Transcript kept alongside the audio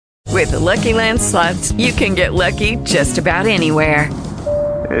With the Lucky Land Slots, you can get lucky just about anywhere.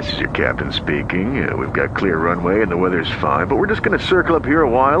 This is your captain speaking. We've got clear runway and the weather's fine, but we're just going to circle up here a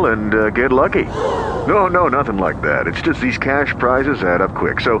while and get lucky. No, nothing like that. It's just these cash prizes add up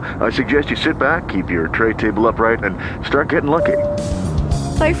quick. So I suggest you sit back, keep your tray table upright, and start getting lucky.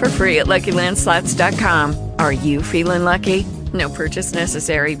 Play for free at LuckyLandSlots.com. Are you feeling lucky? No purchase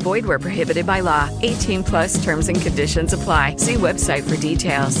necessary. Void where prohibited by law. 18 plus terms and conditions apply. See website for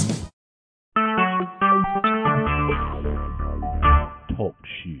details. Talk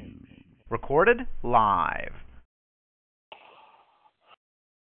shoes. Recorded live.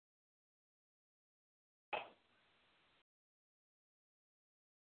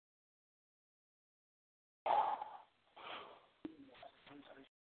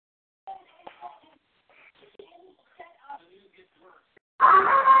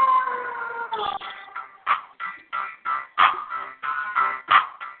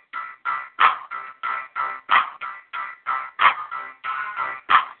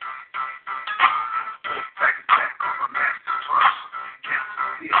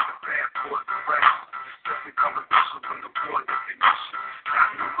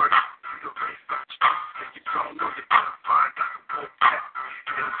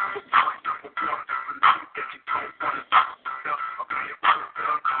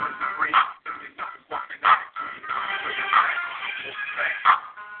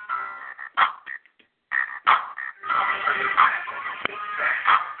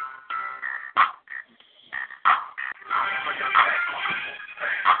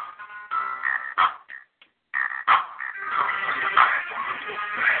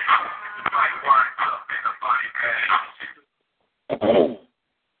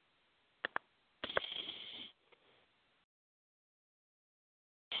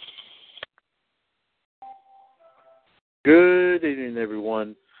 Good evening,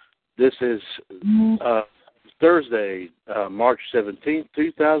 everyone. This is Thursday, March 17th,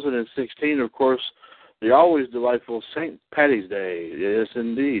 2016. Of course, the always delightful St. Patty's Day. Yes,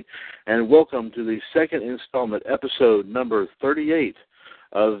 indeed. And welcome to the second installment, episode number 38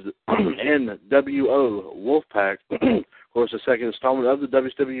 of NWO Wolfpac. Of course, the second installment of the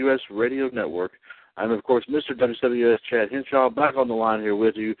WCWUS Radio Network. I'm, of course, Mr. WCWUS Chad Henshaw, back on the line here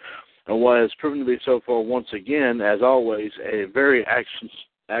with you. And what has proven to be so far, once again, as always, a very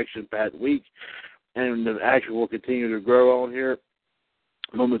action-packed week. And the action will continue to grow on here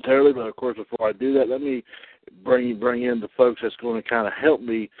momentarily. But, of course, before I do that, let me bring in the folks that's going to kind of help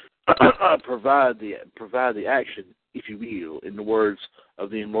me provide the action, if you will, in the words of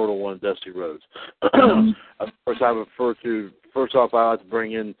the immortal one, Dusty Rhodes. Of course, I refer to, first off, I like to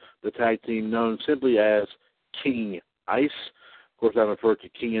bring in the tag team known simply as King Ice. Of course, I refer to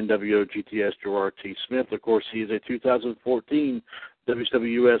King NWO GTS Gerard T. Smith. Of course, he is a 2014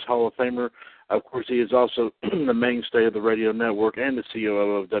 WCWUS Hall of Famer. Of course, he is also the mainstay of the radio network and the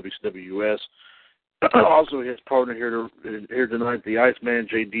COO of WCWUS. Also, his partner here tonight, the Iceman,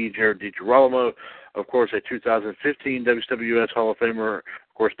 J.D. Jared DiGirolamo. Of course, a 2015 WCWUS Hall of Famer.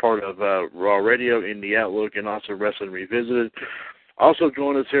 Of course, part of Raw Radio, in the Outlook, and also Wrestling Revisited. Also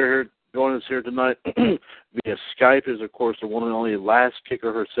joining us here tonight via Skype is, of course, the one and only last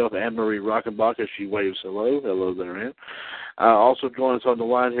kicker herself, Anne-Marie Rockenbach, as she waves hello. Hello there, Anne. Also joining us on the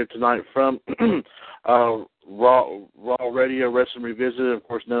line here tonight from Raw Radio, Wrestling Revisited, of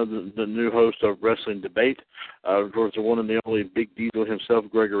course, now the new host of Wrestling Debate. Of course, the one and the only Big Diesel himself,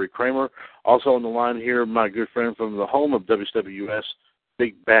 Gregory Kramer. Also on the line here, my good friend from the home of WCWUS,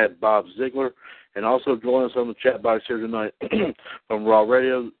 Big Bad Bob Ziegler. And also joining us on the chat box here tonight from Raw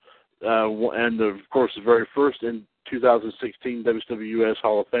Radio, and, of course, the very first in 2016 WCWUS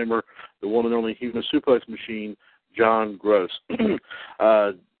Hall of Famer, the one and only Human Suplex Machine, John Gross.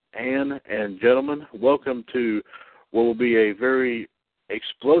 Ann and gentlemen, welcome to what will be a very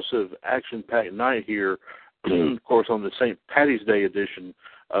explosive, action-packed night here, of course, on the St. Patty's Day edition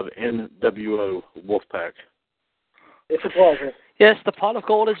of NWO Wolfpac. It's a pleasure. Yes, the pot of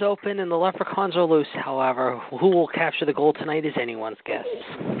gold is open and the leprechauns are loose, however. Who will capture the gold tonight is anyone's guess.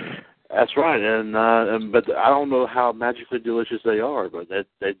 That's right, but I don't know how magically delicious they are, but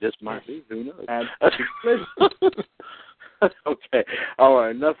they just might be. Who knows? Okay, all right.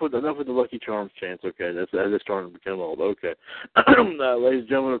 Enough with the Lucky Charms chance. Okay, that's starting to become old. Okay, ladies and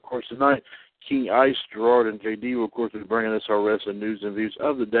gentlemen, of course, tonight King Ice, Gerard, and JD will, of course, be bringing us our wrestling news and views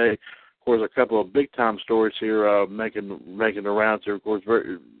of the day. Of course, a couple of big time stories here making the rounds here. Of course, a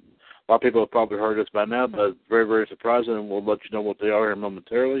lot of people have probably heard this by now, but very, very surprising, and we'll let you know what they are here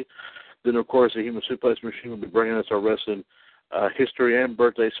momentarily. Then, of course, the Human Suplex Machine will be bringing us our wrestling history and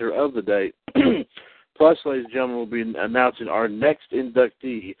birthdays here of the day. Plus, ladies and gentlemen, we'll be announcing our next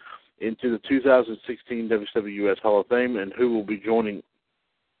inductee into the 2016 WCWUS Hall of Fame, and who will be joining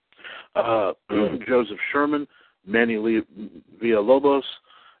Joseph Sherman, Manny Villalobos,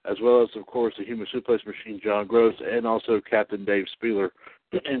 as well as, of course, the Human Suplex Machine, John Gross, and also Captain Dave Spieler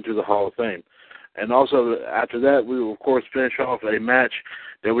into the Hall of Fame. And also, after that, we will, of course, finish off a match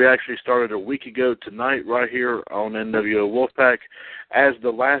that we actually started a week ago tonight right here on NWO Wolfpac, as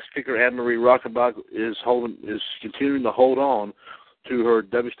the last kicker, Anne-Marie Rockenbach, is continuing to hold on to her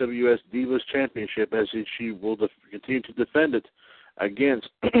WCWUS Divas Championship, as she will continue to defend it against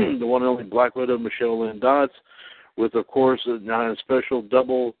the one and only Black Widow, Michelle Lynn Dodds, with, of course, a special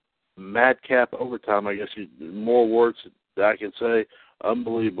double madcap overtime. I guess more words that I can say.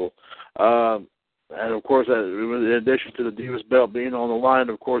 Unbelievable. And, of course, in addition to the Divas belt being on the line,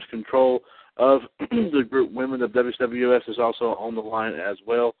 of course, control of the group Women of WCWUS is also on the line as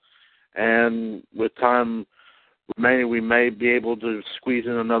well. And with time remaining, we may be able to squeeze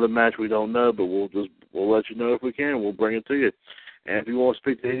in another match. We don't know, but we'll let you know if we can. We'll bring it to you. And if you want to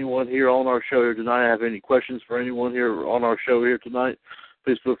speak to anyone here on our show here tonight, have any questions for anyone here on our show here tonight,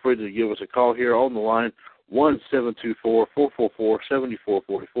 please feel free to give us a call here on the line,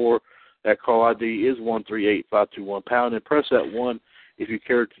 1-724-444-7444. That call ID is 138521#, and press that 1 if you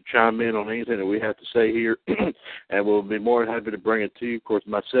care to chime in on anything that we have to say here, and we'll be more than happy to bring it to you. Of course,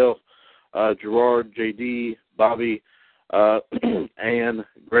 myself, Gerard, JD, Bobby, Ann,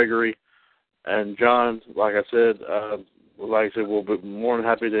 Gregory, and John, like I said, we'll be more than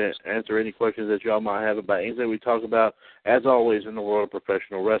happy to answer any questions that y'all might have about anything we talk about, as always, in the world of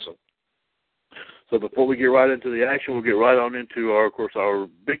professional wrestling. So before we get right into the action, we'll get right on into our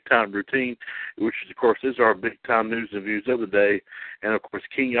big-time routine, which, of course, is our big-time news and views of the day. And, of course,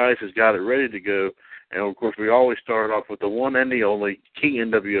 King Ice has got it ready to go. And, of course, we always start off with the one and the only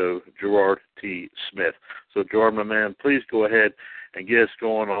King NWO, Gerard T. Smith. So, Gerard, my man, please go ahead and get us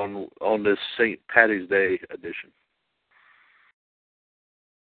going on this St. Patty's Day edition.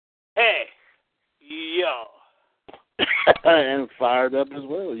 Hey, yo. And fired up as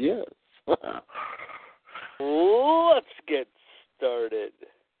well, yes. Let's get started.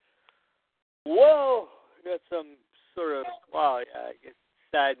 Well, we got some sort of, I guess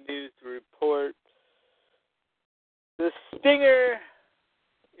sad news to report. The Stinger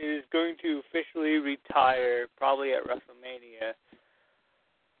is going to officially retire, probably at WrestleMania.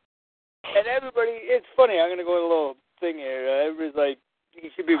 And everybody, it's funny, I'm going to go on a little thing here. Everybody's like, he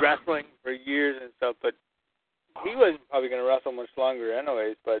should be wrestling for years and stuff, but he wasn't probably going to wrestle much longer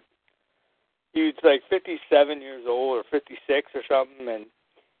anyways, but he was like 57 years old or 56 or something, and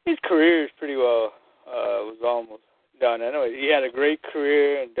his career is pretty well, was almost done anyway. He had a great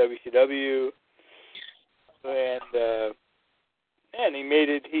career in WCW, and he made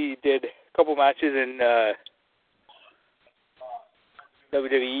it. He did a couple matches in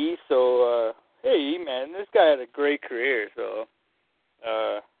WWE, so, hey, man, this guy had a great career, so,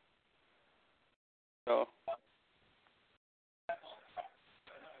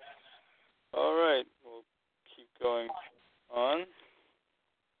 all right, we'll keep going on.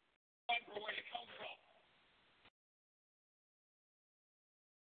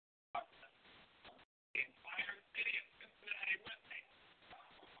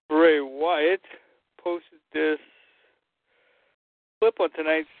 Bray Wyatt posted this clip on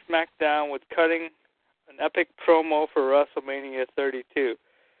tonight's SmackDown with cutting an epic promo for WrestleMania 32.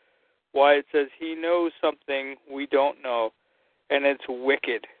 Wyatt says he knows something we don't know, and it's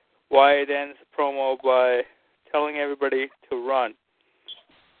wicked. Wyatt ends the promo by telling everybody to run.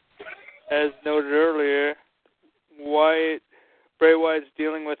 As noted earlier, Bray Wyatt's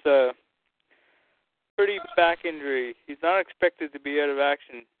dealing with a pretty back injury. He's not expected to be out of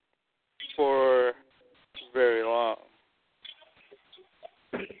action for very long.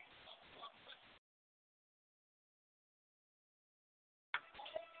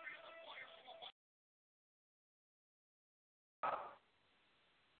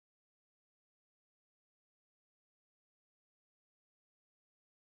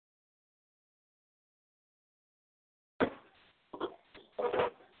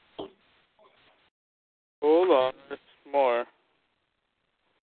 Hold on, there's more.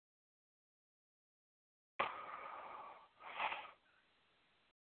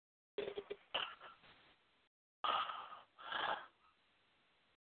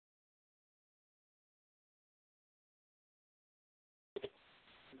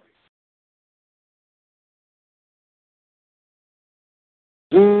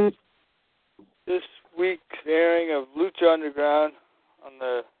 This week's airing of Lucha Underground on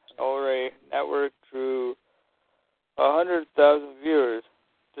the El Rey Network drew 100,000 viewers.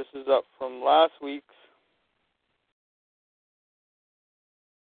 This is up from last week's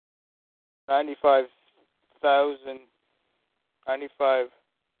 100,000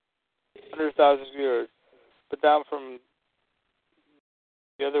 viewers, but down from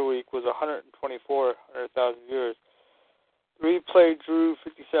the other week was 124,000 viewers. Replay drew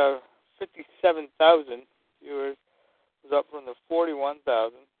 57,000 viewers, was up from the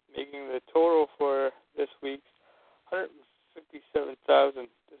 41,000, making the total for this week's 157,000.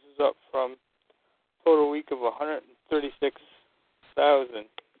 This is up from total week of 136,000.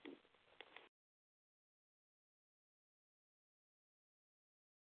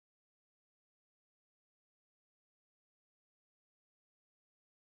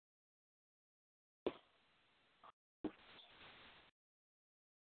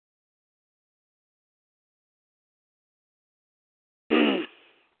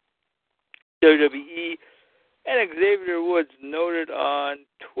 WWE and Xavier Woods noted on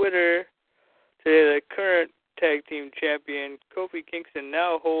Twitter today that current tag team champion Kofi Kingston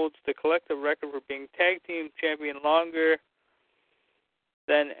now holds the collective record for being tag team champion longer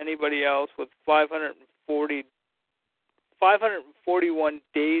than anybody else, with 541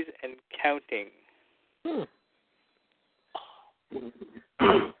 days and counting.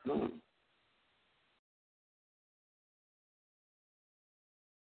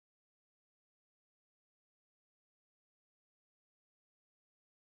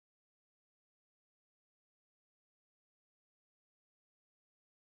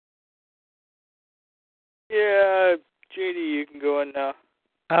 Yeah, JD, you can go in now.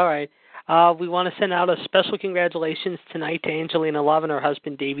 All right. We want to send out a special congratulations tonight to Angelina Love and her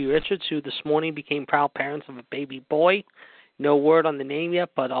husband, Davey Richards, who this morning became proud parents of a baby boy. No word on the name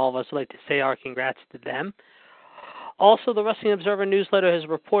yet, but all of us would like to say our congrats to them. Also, the Wrestling Observer newsletter has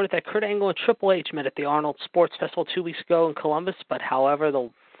reported that Kurt Angle and Triple H met at the Arnold Sports Festival 2 weeks ago in Columbus, but however, the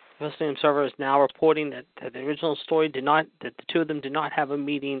Wrestling Observer is now reporting that the original story that the two of them did not have a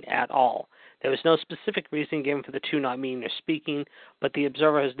meeting at all. There was no specific reason given for the two not meeting or speaking, but the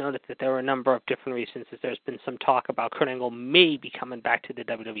Observer has noted that there were a number of different reasons, as there's been some talk about Kurt Angle may be coming back to the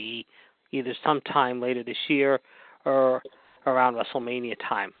WWE either sometime later this year or around WrestleMania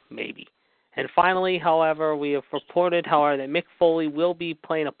time, maybe. And finally, however, we have reported, however, that Mick Foley will be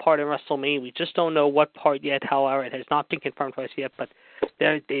playing a part in WrestleMania. We just don't know what part yet, however. It has not been confirmed to us yet, but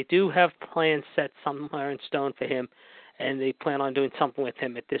they do have plans set somewhere in stone for him, and they plan on doing something with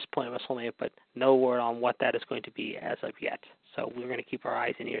him at this point in WrestleMania, but no word on what that is going to be as of yet. So we're going to keep our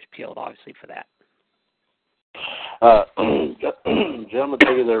eyes and ears peeled, obviously, for that. Gentlemen,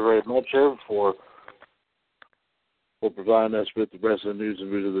 thank you very much here for providing us with the rest of the news and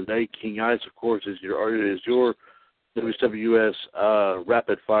views of the day. King Ice, of course, is your WCWUS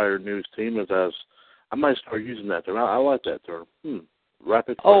rapid fire news team. I might start using that term. I like that term.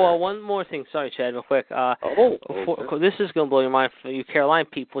 Rapid fire. Oh, one more thing. Sorry, Chad, real quick. This is going to blow your mind for you Carolina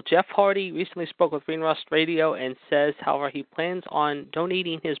people. Jeff Hardy recently spoke with Green Rust Radio and says, however, he plans on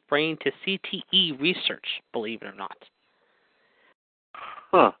donating his brain to CTE research, believe it or not.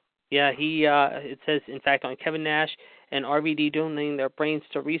 Huh. Yeah, it says, in fact, on Kevin Nash and RVD donating their brains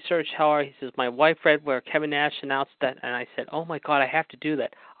to research. However, he says, my wife read where Kevin Nash announced that, and I said, oh, my God, I have to do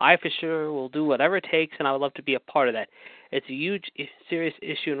that. I for sure will do whatever it takes, and I would love to be a part of that. It's a huge, serious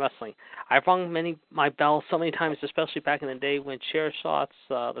issue in wrestling. I've rung my bell so many times, especially back in the day when chair shots,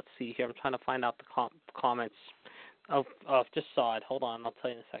 let's see here, I'm trying to find out the comments. Just saw it. Hold on, I'll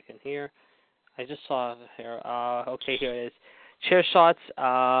tell you in a second here. I just saw it here. Okay, here it is. Chair shots,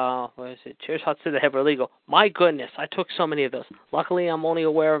 what is it? Chair shots to the head were illegal. My goodness, I took so many of those. Luckily, I'm only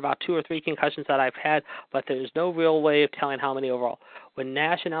aware of about 2 or 3 concussions that I've had, but there's no real way of telling how many overall. When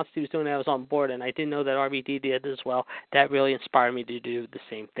Nash announced he was doing that, I was on board, and I didn't know that RVD did as well. That really inspired me to do the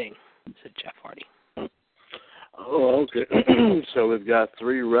same thing, said Jeff Hardy. Oh, okay. So we've got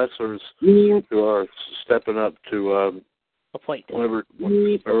 3 wrestlers who are stepping up to a plate. Whenever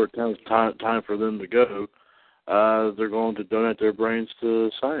it's time for them to go. They're going to donate their brains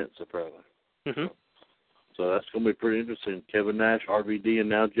to science, apparently. Mm-hmm. So that's going to be pretty interesting. Kevin Nash, RVD, and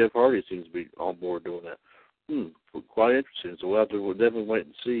now Jeff Hardy seems to be on board doing that. Quite interesting. So we'll definitely wait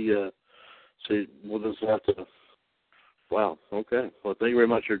and see. We'll just have to. Wow. Okay. Well, thank you very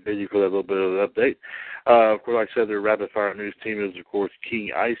much, JD, for that little bit of an update. Of course, like I said, their rapid fire news team is, of course,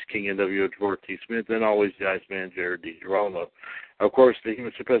 King Ice, King NWO, George T. Smith, and always the Iceman, Jared D. Girolamo. Of course, the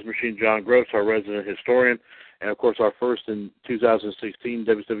Human Suppress Machine, John Gross, our resident historian, and, of course, our first in 2016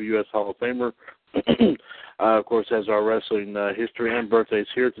 WCWUS Hall of Famer, of course, has our wrestling history and birthdays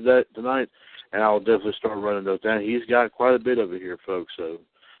here tonight, and I'll definitely start running those down. He's got quite a bit of it here, folks, so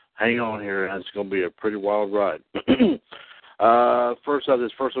hang on here, and it's going to be a pretty wild ride. First up,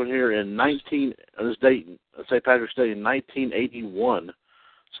 this first one here in St. Patrick's Day in 1981.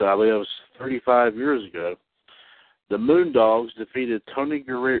 So I believe it was 35 years ago. The Moondogs defeated Tony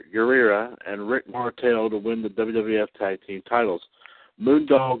Guerrera and Rick Martel to win the WWF Tag Team titles.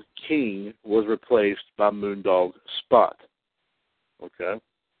 Moondog King was replaced by Moondog Spot. Okay.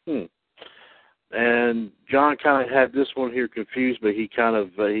 And John kind of had this one here confused, but he kind of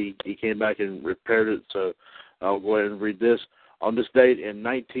he came back and repaired it. So I'll go ahead and read this. On this date in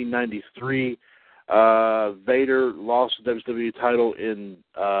 1993, Vader lost the WWE title in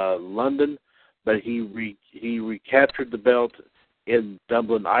London, but he recaptured the belt in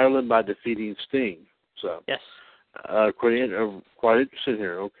Dublin, Ireland by defeating Sting. So yes, quite interesting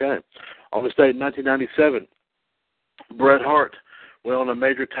here. Okay. On this date in 1997, Bret Hart went on a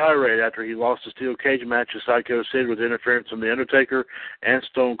major tirade after he lost a steel cage match to Psycho Sid with interference from The Undertaker and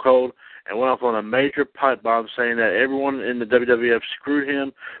Stone Cold, and went off on a major pipe bomb saying that everyone in the WWF screwed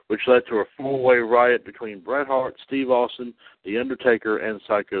him, which led to a four-way riot between Bret Hart, Steve Austin, The Undertaker, and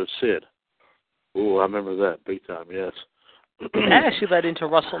Psycho Sid. Ooh, I remember that big time, yes. That actually led into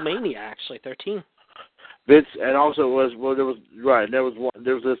WrestleMania, 13. Vince, and also this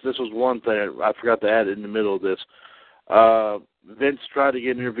was one thing I forgot to add in the middle of this. Vince tried to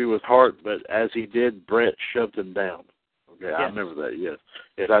get an interview with Hart, but as he did, Bret shoved him down. Okay, yes. I remember that, yes.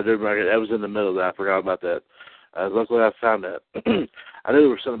 Yes, I do remember that. Was in the middle of that. I forgot about that. Luckily, I found that. I knew there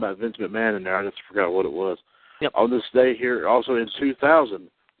was something about Vince McMahon in there. I just forgot what it was. Yep. On this day here, also in 2000,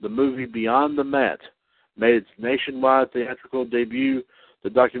 the movie Beyond the Mat made its nationwide theatrical debut. The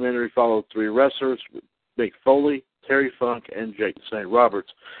documentary followed three wrestlers, Mick Foley, Terry Funk, and Jake St.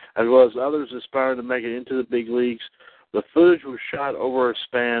 Roberts, as well as others aspiring to make it into the big leagues. The footage was shot over a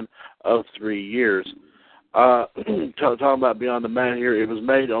span of 3 years. Talking about Beyond the Mat here, it was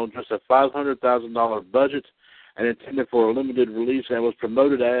made on just a $500,000 budget and intended for a limited release, and was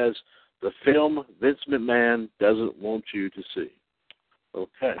promoted as the film Vince McMahon doesn't want you to see.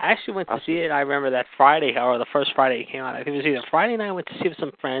 Okay. I actually went to see it. I remember that Friday, or the first Friday it came out. I think it was either Friday night I went to see it with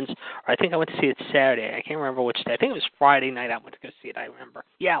some friends, or I think I went to see it Saturday. I can't remember which day. I think it was Friday night I went to go see it, I remember.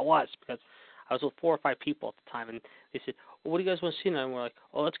 Yeah, it was, because I was with 4 or 5 people at the time, and they said, well, what do you guys want to see? And we're like,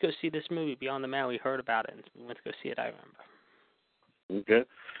 oh, let's go see this movie, Beyond the Mat. We heard about it, and we went to go see it, I remember. Okay.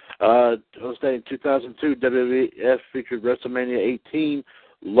 Tuesday in 2002, WWF featured WrestleMania 18.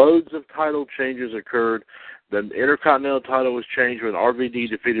 Loads of title changes occurred. The Intercontinental title was changed when RVD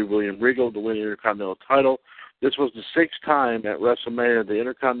defeated William Regal to win the Intercontinental title. This was the 6th time at WrestleMania the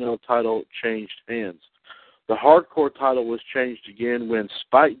Intercontinental title changed hands. The Hardcore title was changed again when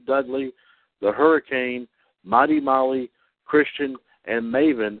Spike Dudley, the Hurricane, Mighty Molly, Christian, and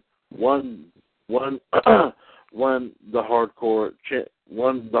Maven won the Hardcore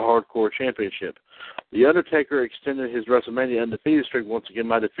Championship. The Undertaker extended his WrestleMania undefeated streak once again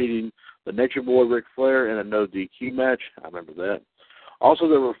by defeating the Nature Boy Ric Flair in a no DQ match. I remember that. Also,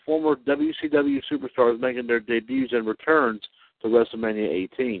 there were former WCW superstars making their debuts and returns to WrestleMania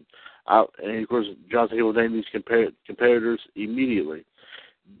 18. And, of course, Johnson will name these competitors immediately.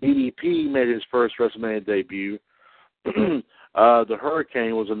 DDP made his first WrestleMania debut. The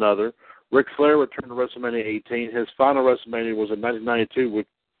Hurricane was another. Ric Flair returned to WrestleMania 18. His final WrestleMania was in 1992.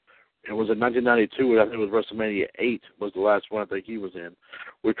 I think it was WrestleMania 8 was the last one I think he was in,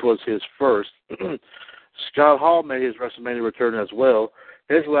 which was his first. Scott Hall made his WrestleMania return as well.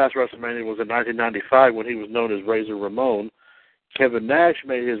 His last WrestleMania was in 1995 when he was known as Razor Ramon. Kevin Nash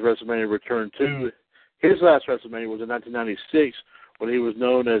made his WrestleMania return too. His last WrestleMania was in 1996 when he was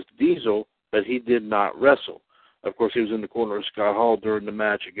known as Diesel, but he did not wrestle. Of course, he was in the corner of Scott Hall during the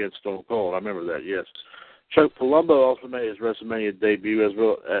match against Stone Cold. I remember that, yes. Chuck Palumbo also made his WrestleMania debut as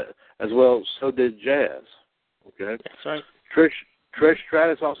well. So did Jazz. Okay, that's right. Trish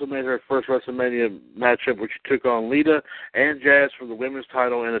Stratus also made her first WrestleMania matchup, which she took on Lita and Jazz for the women's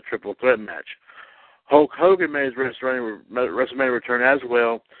title in a triple threat match. Hulk Hogan made his WrestleMania return as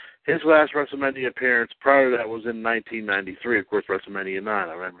well. His last WrestleMania appearance prior to that was in 1993, of course, WrestleMania 9.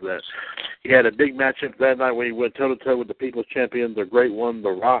 I remember that. He had a big matchup that night when he went toe-to-toe with the People's Champion, the Great One,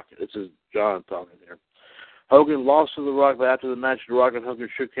 The Rock. This is John talking here. Hogan lost to The Rock, but after the match, The Rock and Hogan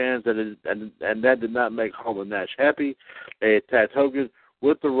shook hands, and that did not make Hall and Nash happy. They attacked Hogan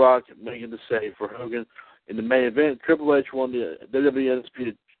with The Rock, making the save for Hogan. In the main event, Triple H won the WWE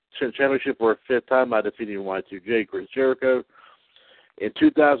Undisputed Championship for a 5th time by defeating Y2J, Chris Jericho. In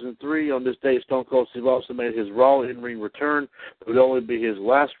 2003, on this day, Stone Cold Steve Austin made his Raw in-ring return. It would only be his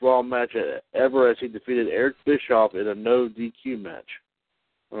last Raw match ever, as he defeated Eric Bischoff in a no DQ match.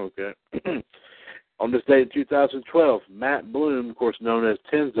 Okay. On this day in 2012, Matt Bloom, of course known as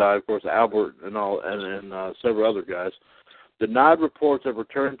Tenzai, of course Albert and several other guys, denied reports of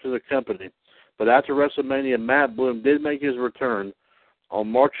return to the company. But after WrestleMania, Matt Bloom did make his return.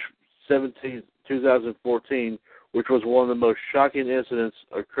 on March 17, 2014, which was one of the most shocking incidents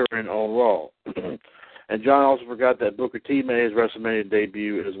occurring on Raw. And John also forgot that Booker T made his WrestleMania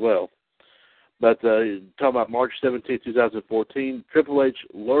debut as well. But talking about March 17, 2014, Triple H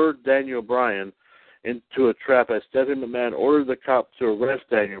lured Daniel Bryan into a trap as Stephanie McMahon ordered the cops to arrest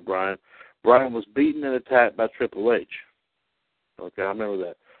Daniel Bryan. Bryan was beaten and attacked by Triple H. Okay, I remember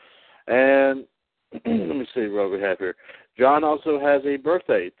that. And let me see what we have here. John also has a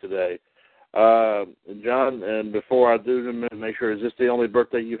birthday today. John, and before I do them, make sure, is this the only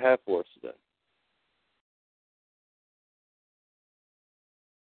birthday you have for us today?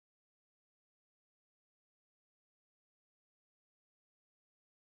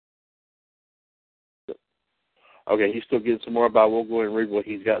 Okay, he's still getting some more about. We'll go ahead and read what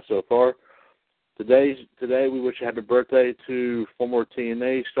he's got so far. Today we wish a happy birthday to former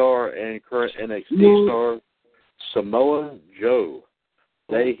TNA star and current NXT star Samoa Joe.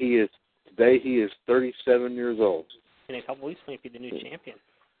 Today he is 37 years old. In a couple weeks, might be the new champion.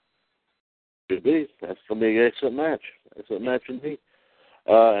 Could be. That's going to be an excellent match. Excellent match indeed.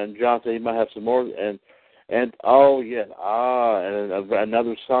 And John said he might have some more. And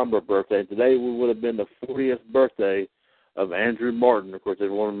another somber birthday. Today would have been the 40th birthday of Andrew Martin. Of course,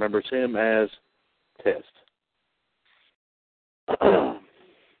 everyone remembers him as Test.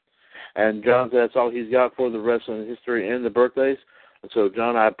 And John said that's all he's got for the wrestling history and the birthdays. And so,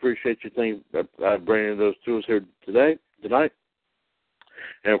 John, I appreciate you bringing those to us here tonight.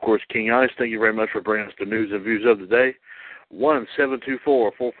 And, of course, King Ice, thank you very much for bringing us the news and views of the day.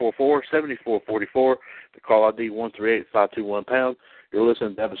 1-724-444-7444. The call ID 138-521#. You're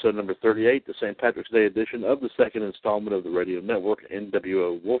listening to episode number 38, the St. Patrick's Day edition of the second installment of the radio network,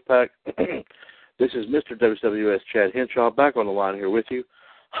 NWO Wolfpac. This is Mr. WCWUS Chad Henshaw back on the line here with you.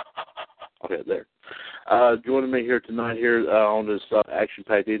 Okay, there. Joining me here tonight on this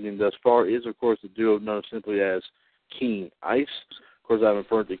action-packed evening thus far is, of course, the duo known simply as King Ice. Of course, I'm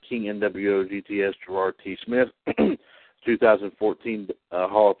referring to King NWO GTS Gerard T. Smith, 2014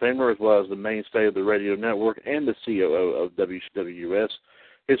 Hall of Famer, as well as the mainstay of the radio network and the COO of WCWUS.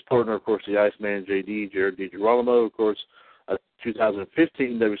 His partner, of course, the Iceman JD, Jared DiGirolamo, of course, a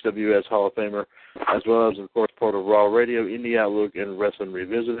 2015 WCWUS Hall of Famer, as well as, of course, part of Raw Radio, Indie Outlook, and Wrestling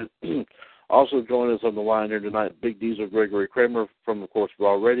Revisited. Also joining us on the line here tonight, Big Diesel Gregory Kramer from, of course,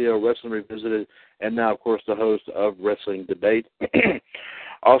 Raw Radio, Wrestling Revisited, and now, of course, the host of Wrestling Debate.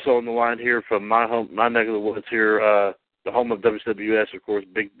 Also on the line here from my neck of the woods here, the home of WCWUS, of course,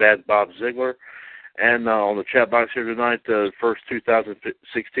 Big Bad Bob Ziegler. And on the chat box here tonight, the first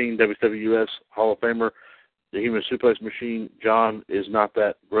 2016 WCWUS Hall of Famer, the Human Suplex Machine, John is not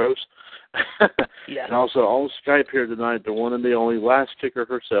that gross. Yeah. And also on Skype here tonight, the one and the only last kicker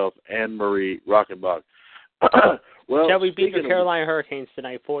herself, Anne-Marie Rockenbach. Well, Shall we beat the Carolina Hurricanes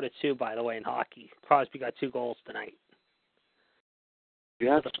tonight, 4-2, by the way, in hockey? Crosby got 2 goals tonight. You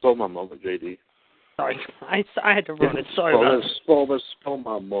have to spoil my moment, JD. Sorry, I had to ruin it. Sorry about that. Spoil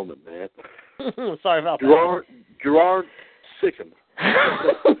my moment, man. Sorry about that. Gerard Sickham.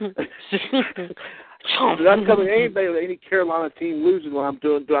 I'm coming any Carolina team losing while I'm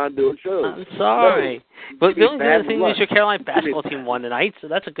doing a show. I'm sorry. No, but the only other thing is your Carolina basketball team won tonight, so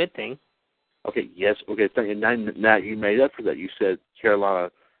that's a good thing. Okay, yes. Okay, thank you. Now you made up for that. You said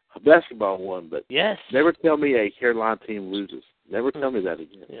Carolina basketball won, but yes. Never tell me a Carolina team loses. Never tell me that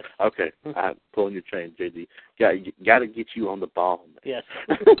again. Yes. Okay, I'm pulling your chain, JD. Got to get you on the ball. Man. Yes.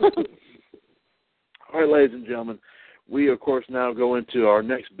 All right, ladies and gentlemen, we, of course, now go into our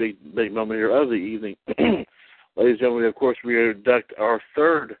next big moment here of the evening. Ladies and gentlemen, of course, we name our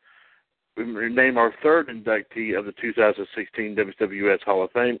third inductee of the 2016 WCWUS Hall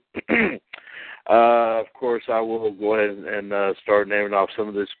of Fame. Of course, I will go ahead and start naming off some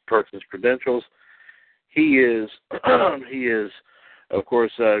of this person's credentials. He is, of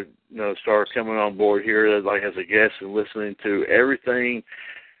course, started coming on board here as a guest and listening to everything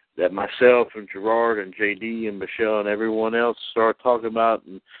that myself and Gerard and JD and Michelle and everyone else started talking about,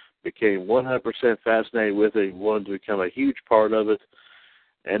 and became 100% fascinated with it. He wanted to become a huge part of it,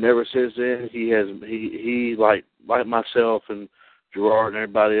 and ever since then, he like myself and Gerard and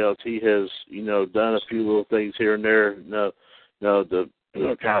everybody else, he has done a few little things here and there, to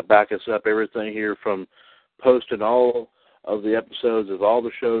kind of back us up. Everything here from posting all of the episodes of all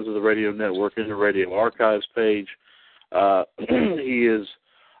the shows of the radio network in the radio archives page. He is,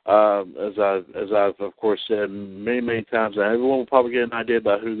 as I've of course said many times, and everyone will probably get an idea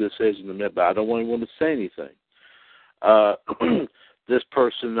about who this is in a minute, but I don't want anyone to say anything. This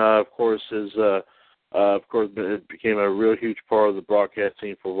person, of course, became a real huge part of the broadcast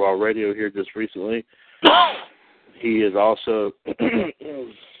team for Raw Radio here just recently. he is also,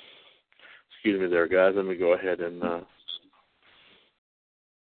 excuse me there, guys. Let me go ahead and,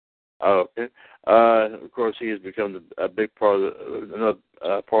 okay. Of course, he has become a big part of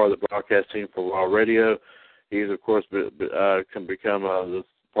the broadcast team for Raw Radio. He's, of course, can become the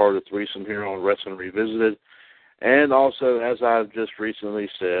part of the threesome here on Wrestling Revisited. And also, as I've just recently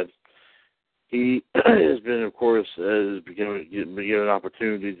said, he has been, of course, been given an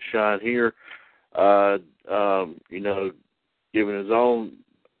opportunity to shine here, given his own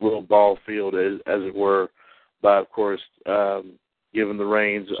little ball field, as it were, by, of course, given the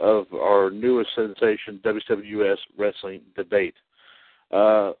reins of our newest sensation, WCWUS Wrestling Debate.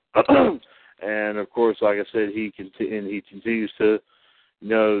 And, of course, like I said, he continues to,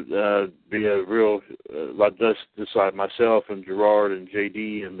 be a real, just like myself and Gerard and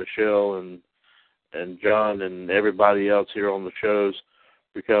JD and Michelle and John and everybody else here on the shows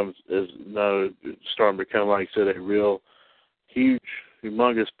starting to become, like I said, a real huge,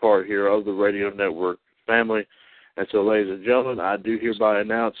 humongous part here of the radio network family. And so, ladies and gentlemen, I do hereby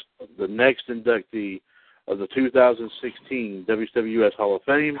announce the next inductee of the 2016 WCWUS Hall of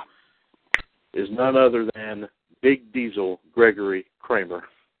Fame is none other than Big Diesel Gregory Kramer.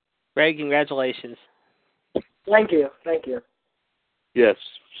 Greg, congratulations. Thank you. Yes.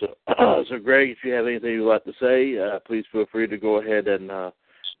 So, Greg, if you have anything you'd like to say, please feel free to go ahead and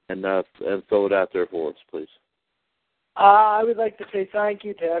throw it out there for us, please. I would like to say thank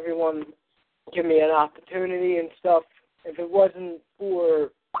you to everyone giving me an opportunity and stuff. If it wasn't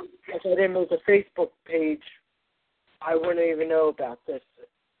for, if I didn't make a Facebook page, I wouldn't even know about this.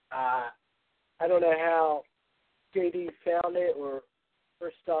 I don't know how JD found it or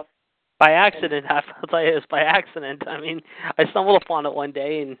stuff. By accident, I'll tell you, it's by accident. I mean, I stumbled upon it one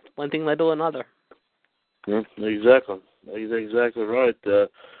day, and one thing led to another. Yeah, exactly. You're exactly right.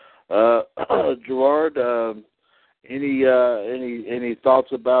 Gerard, any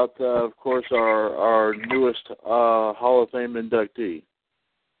thoughts about, of course, our newest Hall of Fame inductee?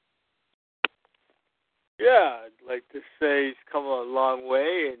 Yeah, I'd like to say he's come a long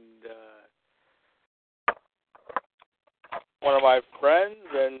way, and one of my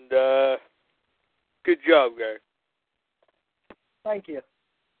friends, and good job, guys. Thank you.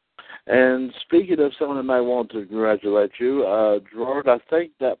 And speaking of someone that might want to congratulate you, Gerard, I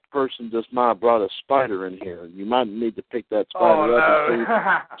think that person just might have brought a spider in here. You might need to pick that spider up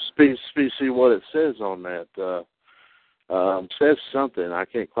and see what it says on that. Says something. I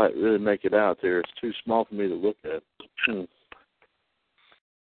can't quite really make it out there. It's too small for me to look at.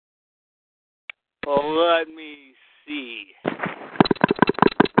 Well, let me see.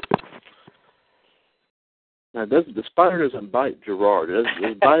 Now, the spider doesn't bite Gerard.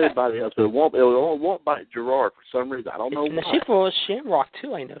 It bite anybody else, but it won't bite Gerard for some reason. I don't know why. The shape was Shamrock,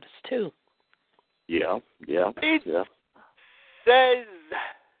 too, I noticed, too. Yeah. It says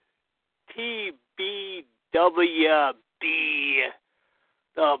TBWB,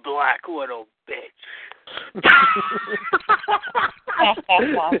 the Black Widow bitch.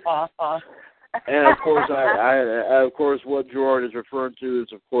 And of course, of course, what Gerard is referring to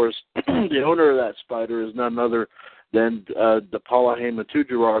is, of course, the owner of that spider is none other than the Paula Heyman to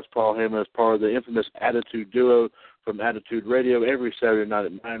Gerard's Paul Heyman, as part of the infamous Attitude Duo from Attitude Radio every Saturday night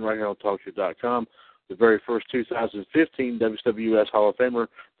at 9 right here on TalkShoe.com. The very first 2015 WCWUS Hall of Famer,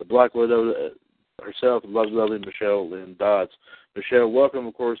 the Black Widow herself, the lovely Michelle Lynn Dodds. Michelle, welcome,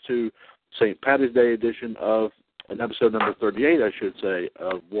 of course, to St. Patty's Day edition of an episode number 38, I should say,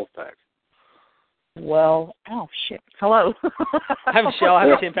 of Wolfpac. Well, oh, shit. Hello. Hi, Michelle.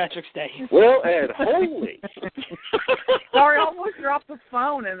 Happy St. Patrick's Day. Well, and holy. Sorry, I almost dropped the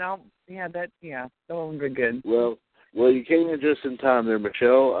phone, and that would be good. Well, you came in just in time there,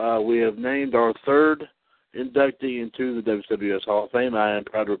 Michelle. We have named our third inductee into the WCWUS Hall of Fame. I am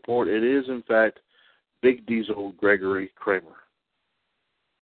proud to report it is, in fact, Big Diesel Gregory Kramer.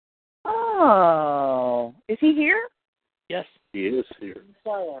 Oh, is he here? Yes. He is here.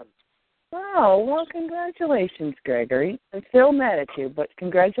 Oh, well, congratulations, Gregory. I'm still mad at you, but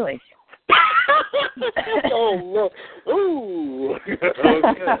congratulations. Oh, look. Ooh. Okay.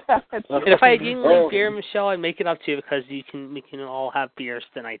 And if I had Yingling beer, Michelle, I'd make it up to you because we can all have beers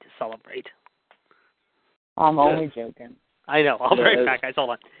tonight to celebrate. I'm only joking. I know. I'll be right back, guys.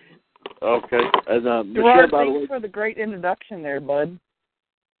 Hold on. Okay. And, Gerard, Michelle, thanks for the great introduction there, bud.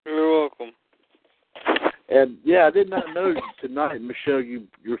 You're welcome. And, yeah, I did not know tonight, Michelle,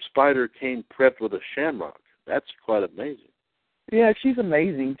 your spider came prepped with a shamrock. That's quite amazing. Yeah, she's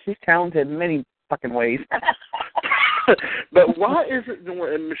amazing. She's talented in many fucking ways. But why is it,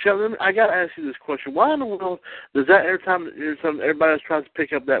 and Michelle, I got to ask you this question. Why in the world does that every time everybody else tries to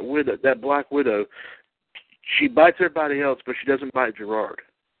pick up that Black Widow, She bites everybody else, but she doesn't bite Gerard.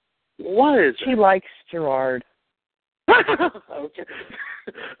 What is She likes Gerard. Okay.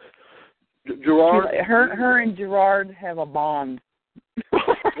 Gerard? Her and Gerard have a bond.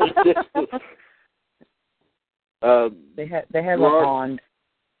 They have Gerard, a bond.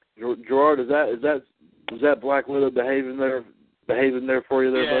 Gerard, is that Black Widow behaving there for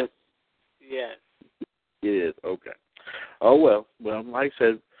you there, bud? Yes. It is. Okay. Oh well, like I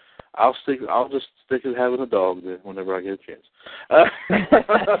said, I'll just stick with having a dog then whenever I get a chance.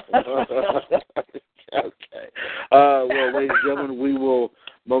 Okay. Well, ladies and gentlemen, we will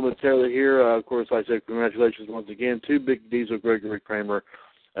momentarily here. Of course, like I said, congratulations once again to Big Diesel Gregory Kramer.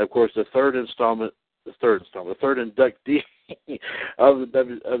 Of course, the third inductee of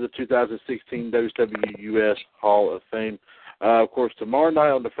the 2016 WCWUS Hall of Fame. Of course, tomorrow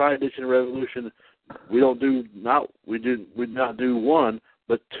night on the Friday edition of Revolution, we do not do one,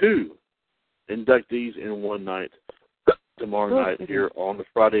 but two inductees in one night tomorrow night here on the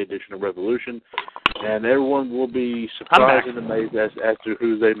Friday edition of Revolution, and everyone will be surprised and amazed as to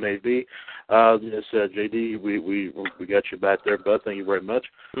who they may be. Yes, JD, we got you back there, bud. Thank you very much.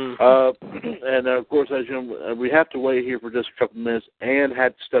 And of course, as you know, we have to wait here for just a couple of minutes, and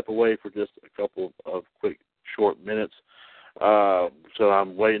had to step away for just a couple of quick, short minutes. So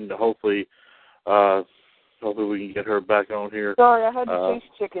I'm waiting to hopefully we can get her back on here. Sorry, I had to chase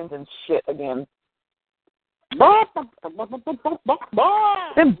chickens and shit again. Them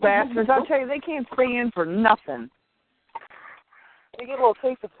bastards, I tell you, they can't stay in for nothing. They get a little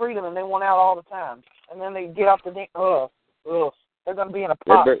taste of freedom and they want out all the time. And then they get off the they're going to be in a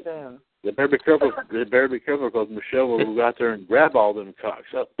pot soon. They better be careful. Because Michelle will go out there and grab all them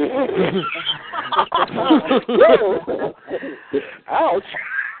cocks up. Ouch.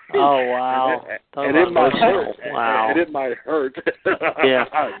 Oh, wow. And it might hurt. Wow. And it might hurt. Yeah.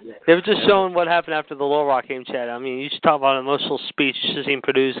 They were just showing what happened after the Little Rock game, Chad. I mean, you just talk about an emotional speech. You should have seen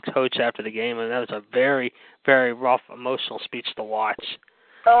Purdue's coach after the game, and that was a very, very rough, emotional speech to watch.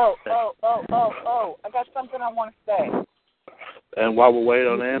 Oh. I got something I want to say. And while we're waiting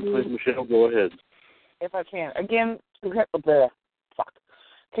on Ann, please, Michelle, go ahead. If I can. Again,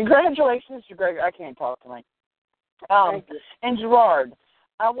 congratulations to Greg. I can't talk tonight. And Gerard.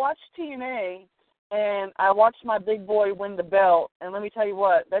 I watched TNA, and I watched my big boy win the belt, and let me tell you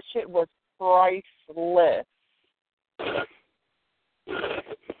what, that shit was priceless.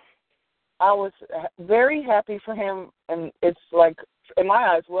 I was very happy for him, and it's like, in my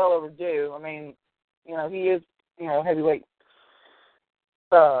eyes, well overdue. I mean, you know, he is, heavyweight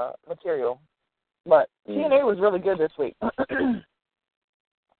material. But TNA was really good this week.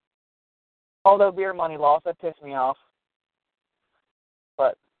 Although Beer Money lost, that pissed me off.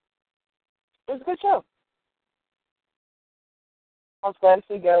 But it was a good show. I was glad to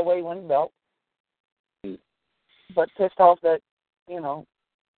see Getaway win the belt. But pissed off that,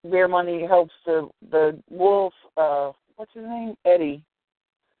 Beer Money helps the Wolf, what's his name? Eddie.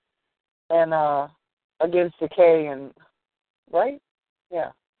 And against Decay and, right?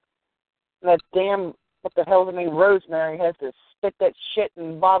 Yeah. And that damn, what the hell is her name? Rosemary has to spit that shit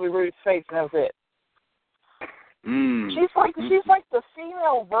in Bobby Roode's face, and that was it. She's like the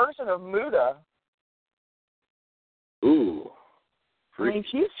female version of Muda. Ooh. I mean,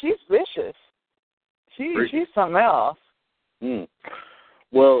 she's vicious. She's something else.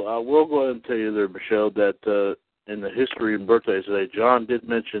 Well, we'll go ahead and tell you there, Michelle, that in the history and birthdays today, John did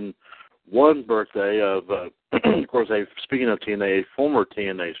mention one birthday of, of course, speaking of TNA, a former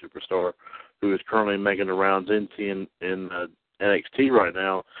TNA superstar who is currently making the rounds in NXT right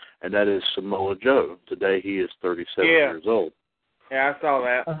now, and that is Samoa Joe. Today he is 37 years old. Yeah, I saw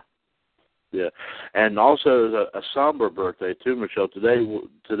that. Yeah, and also a somber birthday too, Michelle. Today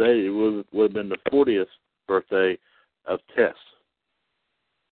it would have been the 40th birthday of Tess.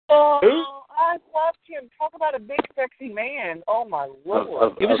 Oh, I loved him. Talk about a big, sexy man. Oh, my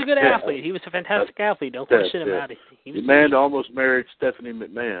Lord. He was a good athlete. He was a fantastic athlete. Don't question about it. The man almost married Stephanie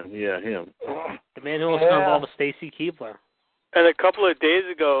McMahon. Yeah, him. The man who almost got involved with Stacy Keibler. And a couple of days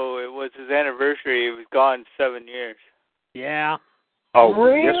ago, it was his anniversary. He was gone 7 years. Yeah. Oh,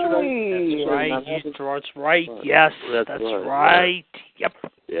 really? Yesterday? That's right. Gerard's right. Yes, that's right. Yep.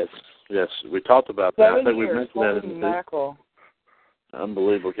 Yes. We talked about that. 7 I think we years. mentioned that.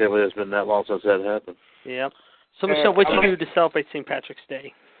 Unbelievable. Can't believe it's been that long since that happened. Yep. So, Michelle, what did you do to celebrate St. Patrick's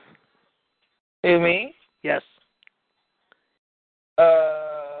Day? Who, me? Yes. You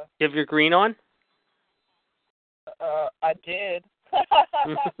have your green on? I did. I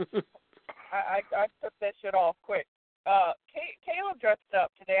took that shit off quick. Caleb dressed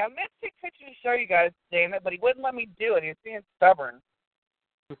up today. I meant to take pictures to show you guys, damn it, but he wouldn't let me do it. He was being stubborn.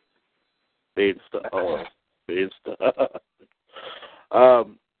 and stuff.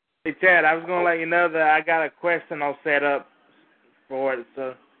 Hey, Chad, I was going to let you know that I got a question all set up for it.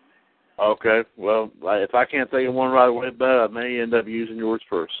 So. Okay. Well, if I can't think of one right away, but I may end up using yours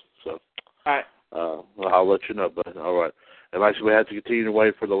first. So. All right. Well, I'll let you know, but all right. And actually, we had to continue to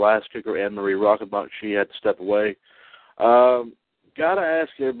wait for the last kicker, Anne-Marie Rockenbach. She had to step away. Got to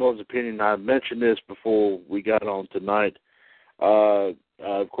ask everyone's opinion. I mentioned this before we got on tonight. Of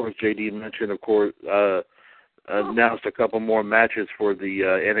course, JD mentioned, of course, announced a couple more matches for the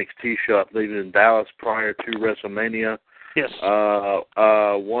NXT show, I believe, in Dallas prior to WrestleMania. Yes.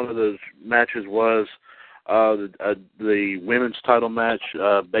 One of those matches was the women's title match,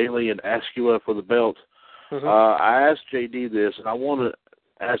 Bayley and Asuka for the belt. Mm-hmm. I asked JD this, and I want to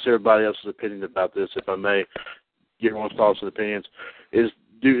ask everybody else's opinion about this, if I may. Get everyone's thoughts and opinions. Is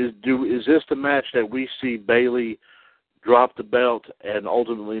this the match that we see Bayley drop the belt and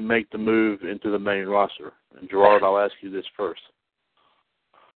ultimately make the move into the main roster? And Gerard, I'll ask you this first.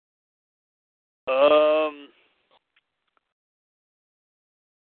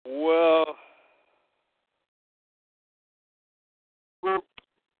 Well,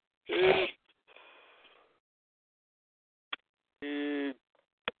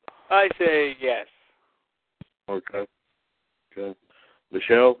 I say yes. Okay.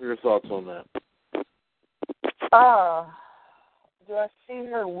 Michelle, your thoughts on that? Do I see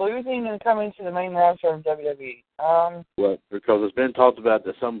her losing and coming to the main roster of WWE? Well, because it's been talked about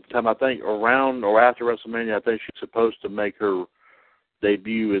that sometime, I think, around or after WrestleMania, I think she's supposed to make her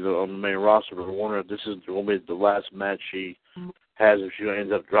debut on the main roster. But I wonder if this is going to be the last match she has, if she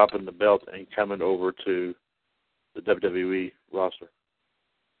ends up dropping the belt and coming over to the WWE roster.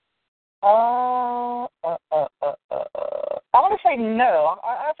 I want to say no.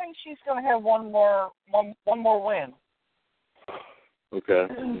 I think she's going to have one more win. Okay.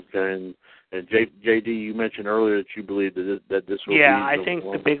 And JD, you mentioned earlier that you believe that this will be. Yeah, I think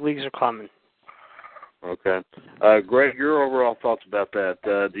the big leagues are coming. Okay. Greg, your overall thoughts about that?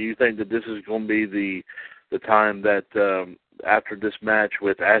 Do you think that this is going to be the time that after this match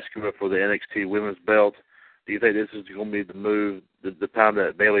with Asuka for the NXT Women's Belt, do you think this is going to be the move, the time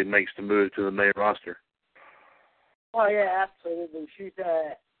that Bayley makes the move to the main roster? Oh, yeah, absolutely. She's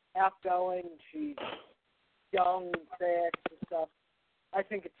outgoing. She's young, fast, and stuff. I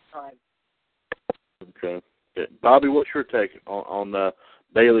think it's time. Okay. Bobby, what's your take on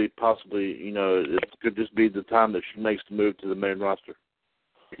Bayley possibly, it could just be the time that she makes the move to the main roster?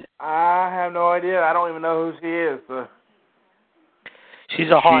 I have no idea. I don't even know who she is. So. She's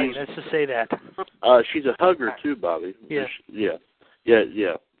a hottie, let's just say that. She's a hugger, too, Bobby. Yeah. Yeah.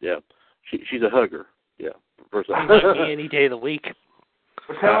 She's a hugger. Yeah. Any day of the week.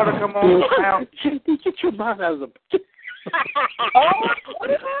 Well, tell her to come on now. Get your mind out of the... What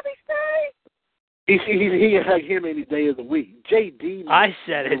did Bobby say? He can hug him any day of the week. JD. I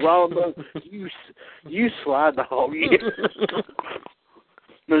said it. You slide the hog.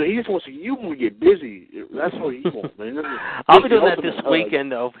 No, he just wants you want to get busy. That's what he wants, man. I'll be doing that this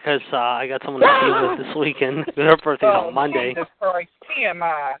weekend, though, because I got someone to deal with this weekend. Her birthday's on Monday. Jesus Christ,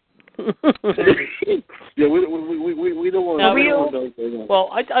 TMI. Yeah, we don't want to. Well,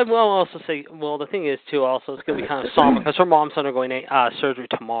 I will also say, the thing is, too, also, it's going to be kind of somber, because her mom's undergoing surgery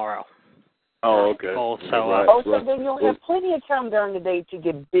tomorrow. Oh, okay. So then you'll have plenty of time during the day to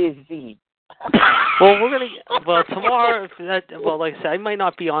get busy. Tomorrow, like I said, I might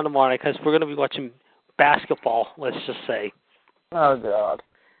not be on tomorrow because we're going to be watching basketball, let's just say. Oh, God.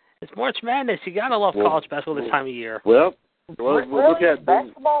 It's March Madness. You got to love college basketball this time of year. Well, really? Look at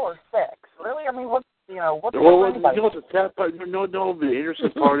basketball or sex? Really? I mean, what's the sad part? The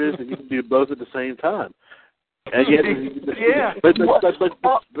interesting part is that you can do both at the same time. And yet, yeah. But you know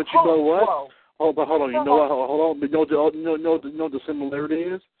what? Whoa. Hold on. You know what? Hold on. You know the similarity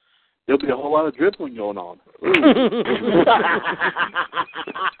is? There'll be a whole lot of dribbling going on. Oh,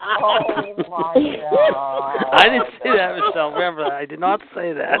 my God. I didn't say that, Michelle. Remember that. I did not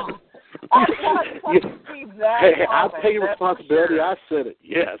say that. Hey, I take responsibility. I said it.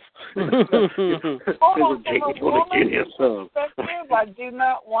 Yes. Hold on. I do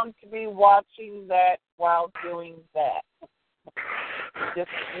not want to be watching that while doing that.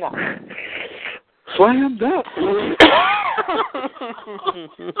 Just no. Slam dunk.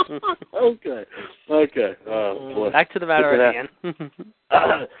 Okay. Boy. Back to the matter at hand.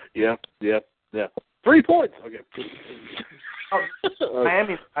 Yeah. 3 points. Okay.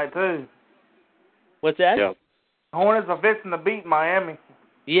 Miami tonight, too. What's that? Yeah. Hornets are fixing to beat Miami.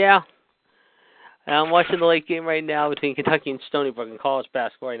 Yeah. I'm watching the late game right now between Kentucky and Stony Brook in college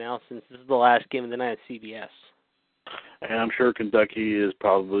basketball right now, since this is the last game of the night at CBS. And I'm sure Kentucky is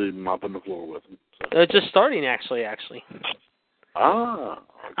probably mopping the floor with him. So. Just starting, actually. Ah. Okay.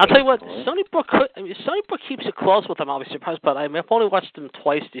 I'll tell you what, Stony Brook keeps it close with them, I'll be surprised, but I've only watched them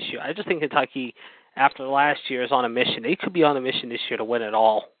twice this year. I just think Kentucky, after last year, is on a mission. They could be on a mission this year to win it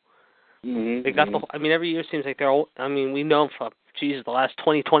all. Mm-hmm. They got every year it seems like they're, we know for, the last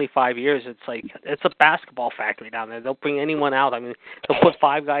 20, 25 years, it's a basketball factory down there. They'll bring anyone out. They'll put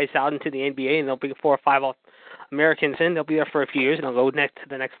 5 guys out into the NBA, and they'll bring 4 or 5 Americans in. They'll be there for a few years, and they'll go to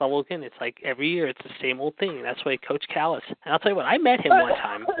the next level again. It's like every year it's the same old thing, and that's why Coach Callis. And I'll tell you what, I met him one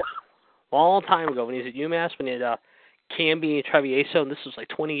time, a long time ago, when he was at UMass, when he had Camby and Travieso, and this was like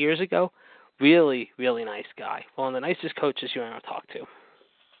 20 years ago. Really, really nice guy. One of the nicest coaches you ever talk to.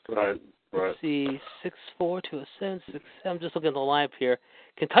 Right. Let's see, 6'4", 207, 6'7". I'm just looking at the lineup here.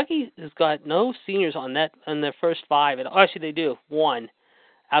 Kentucky has got no seniors on their first 5. And actually, they do 1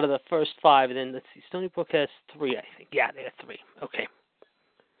 out of the first 5. And then let's see, Stony Brook has 3, I think. Yeah, they have 3. Okay.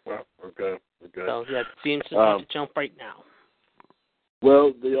 Well, okay. So yeah, the team's just about to jump right now.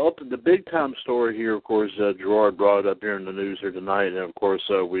 Well, the big time story here, of course, Gerard brought it up here in the news here tonight, and of course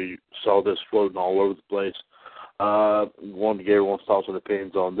we saw this floating all over the place. Wanted to get everyone's thoughts and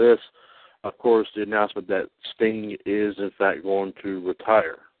opinions on this. Of course, the announcement that Sting is, in fact, going to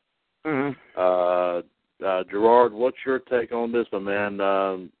retire. Mm-hmm. Gerard, what's your take on this, my man,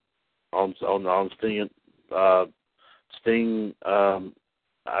 on Sting? Sting,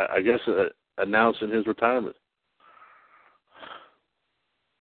 I guess, announcing his retirement.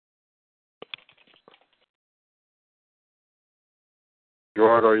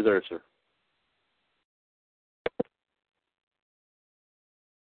 Gerard, are you there, sir?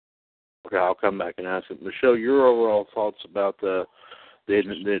 Okay, I'll come back and ask him. Michelle, your overall thoughts about the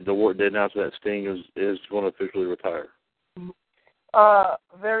announcement that Sting is going to officially retire?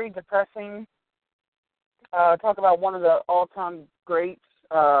 Very depressing. Talk about one of the all-time greats.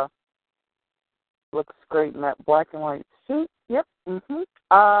 Looks great in that black and white suit. Yep. Mm-hmm.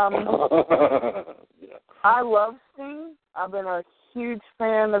 Yeah. I love Sting. I've been a huge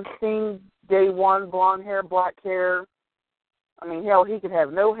fan of Sting day one. Blonde hair, black hair. Hell, he could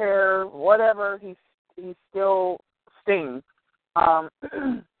have no hair, whatever. He's still Sting. I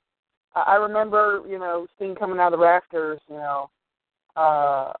remember, Sting coming out of the rafters.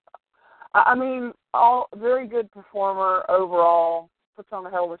 All very good performer overall. Puts on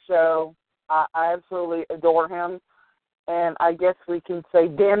a hell of a show. I absolutely adore him, and I guess we can say,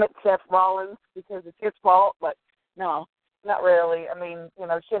 "Damn it, Seth Rollins," because it's his fault. But no, not really.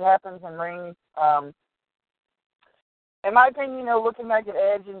 Shit happens in rings. In my opinion, looking back at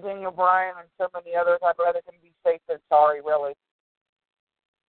Edge and Daniel Bryan and so many others, I'd rather him be safe than sorry, really.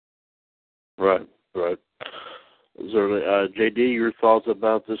 Right. Certainly. JD, your thoughts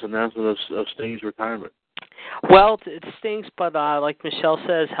about this announcement of Sting's retirement? Well, it stings, but like Michelle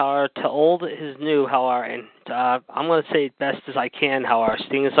says, however, to old is new, however, and I'm going to say it best as I can, however.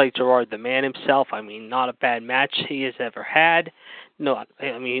 Sting is like Gerard, the man himself. Not a bad match he has ever had. No,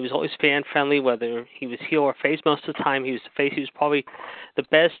 he was always fan-friendly, whether he was heel or face. Most of the time he was the face. He was probably the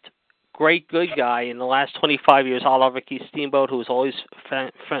best great good guy in the last 25 years, all over Ricky Steamboat, who was always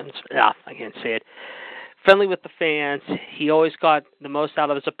friendly with the fans. He always got the most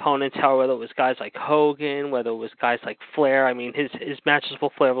out of his opponents, however, whether it was guys like Hogan, whether it was guys like Flair. His matches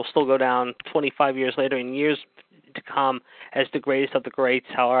with Flair will still go down 25 years later in years to come as the greatest of the greats,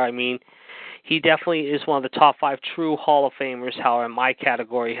 however. He definitely is one of the top 5 true Hall of Famers, however, in my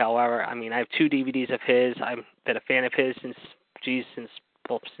category, however. I have 2 DVDs of his. I've been a fan of his since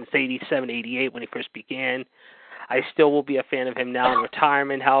 87, 88 when he first began. I still will be a fan of him now in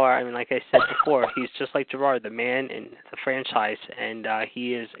retirement, however. Like I said before, he's just like Gerard, the man in the franchise, and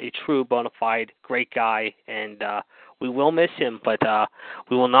he is a true bona fide great guy, and we will miss him, but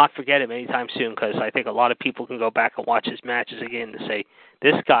we will not forget him anytime soon, because I think a lot of people can go back and watch his matches again and say,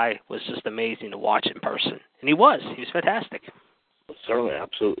 this guy was just amazing to watch in person. And he was fantastic. Certainly,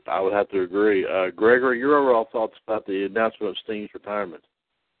 absolutely. I would have to agree. Gregory, your overall thoughts about the announcement of Sting's retirement?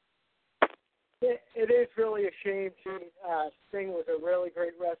 It is really a shame. Sting was a really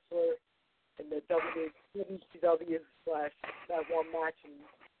great wrestler in the WCW / that one match in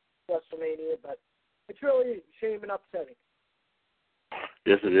WrestleMania, but it's really a shame and upsetting.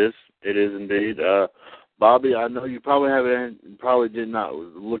 Yes, it is. It is indeed. Bobby, I know you probably did not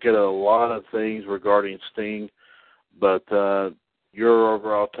look at a lot of things regarding Sting, but your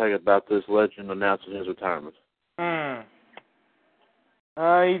overall take about this legend announcing his retirement?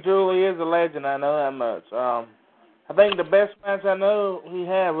 He truly is a legend, I know that much. I think the best match I know he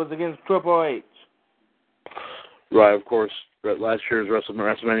had was against Triple H. Right, of course. Last year's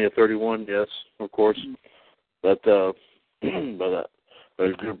WrestleMania 31, yes, of course. But a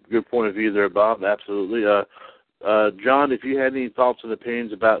good point of view there, Bob. Absolutely. John, if you had any thoughts and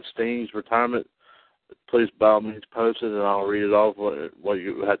opinions about Sting's retirement, please by all means post it, and I'll read it off what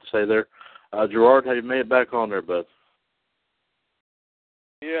you had to say there. Gerard, have you made it back on there, bud?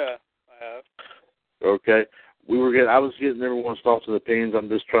 Yeah, I have. Okay. I was getting everyone's thoughts and opinions. I'm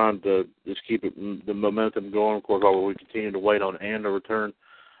just trying to keep the momentum going. Of course, while we continue to wait on Ann to return.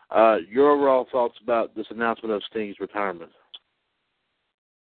 Your overall thoughts about this announcement of Sting's retirement?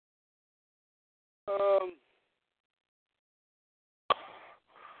 I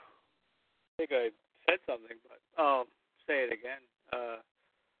think I said something, but I'll say it again.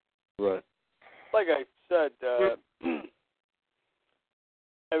 Right. Like I said,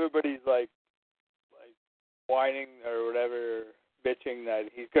 everybody's like whining or whatever, bitching that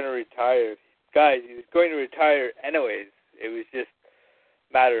he's going to retire. Guys, he was going to retire anyways. It was just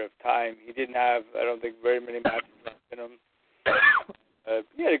a matter of time. He didn't have, I don't think, very many matches left in him.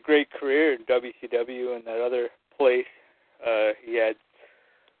 He had a great career in WCW and that other place. He had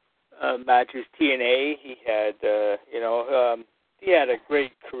matches TNA. He had, he had a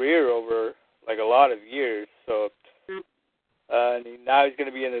great career over like a lot of years. So, and now he's going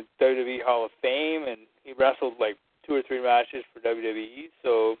to be in the WWE Hall of Fame, and he wrestled like 2 or 3 matches for WWE.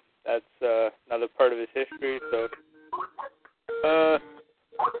 So that's another part of his history. So,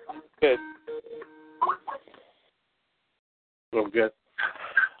 good. Well, good.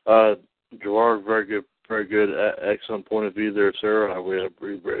 Gerard, very good, excellent point of view there, sir. I really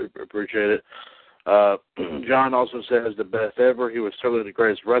appreciate it. John also says the best ever. He was certainly the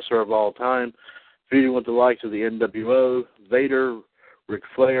greatest wrestler of all time, feuding with the likes of the NWO, Vader, Ric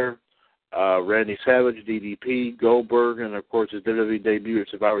Flair, Randy Savage, DDP, Goldberg, and of course his WWE debut at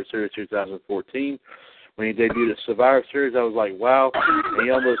Survivor Series 2014. When he debuted at Survivor Series, I was like, wow. And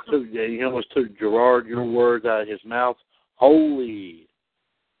he almost took Gerard, your words, out of his mouth. Holy.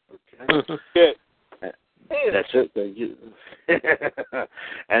 Okay. Good. That's it. Thank you.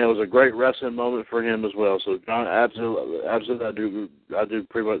 And it was a great wrestling moment for him as well. So, John, absolutely, I do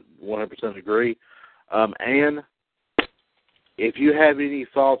pretty much 100% agree. Ann, if you have any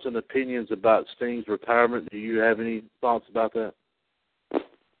thoughts and opinions about Sting's retirement, do you have any thoughts about that?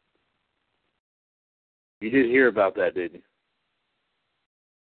 You did hear about that, didn't you?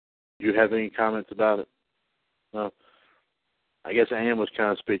 Do you have any comments about it? No. I guess Ann was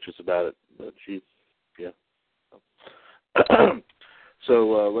kind of speechless about it, but yeah.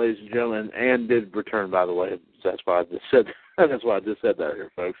 So, ladies and gentlemen, Ann did return, by the way. That's why I just said that here,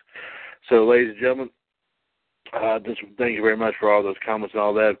 folks. So, ladies and gentlemen, just thank you very much for all those comments and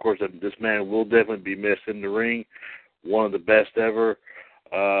all that. Of course, this man will definitely be missed in the ring. One of the best ever,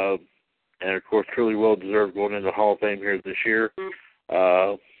 and of course, truly well deserved going into the Hall of Fame here this year.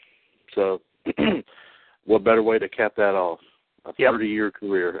 So, what better way to cap that off? A 30-year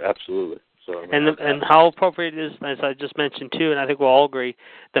career, absolutely. So, and how appropriate it is, as I just mentioned too, and I think we'll all agree,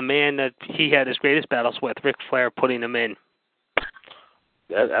 the man that he had his greatest battles with, Ric Flair, putting him in.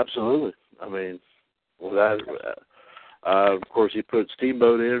 Absolutely. I mean, of course, he put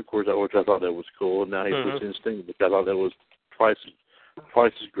Steamboat in, of course, which I thought that was cool, and now he puts in Sting, which I thought that was twice as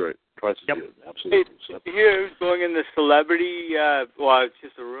great, twice as good. Absolutely. Hey, here, who's going in the celebrity? Well, it's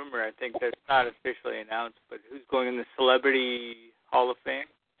just a rumor. I think that's not officially announced, but who's going in the Celebrity Hall of Fame?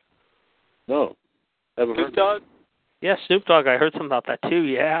 No. Snoop Dogg? Yeah, Snoop Dogg. I heard something about that too,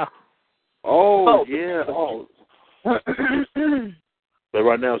 yeah. Oh, yeah. Oh. But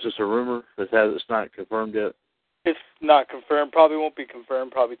right now it's just a rumor. It's not confirmed yet. It's not confirmed. Probably won't be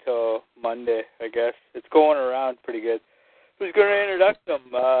confirmed probably till Monday, I guess. It's going around pretty good. Who's going to introduce them?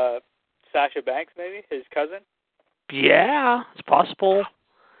 Sasha Banks, maybe? His cousin? Yeah, it's possible.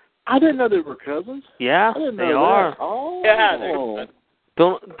 I didn't know they were cousins. Yeah, they are. Oh. Yeah,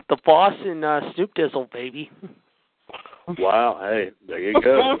 the boss in Snoop Dizzle, baby. Wow, hey, there you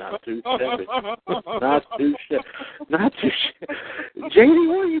go. Not too shabby. Not too shabby. JD,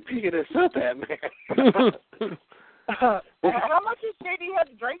 where are you picking this up at, man? How much has JD had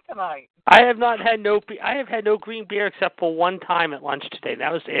to drink tonight? I have had no green beer except for one time at lunch today.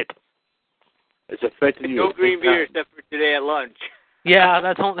 That was it. It's affecting you. No green beer except for today at lunch. Yeah,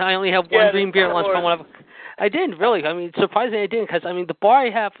 I only have one green beer at lunch. I didn't really. I mean, surprisingly, I didn't because the bar I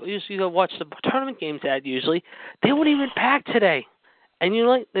have usually to watch the tournament games at usually they weren't even packed today. And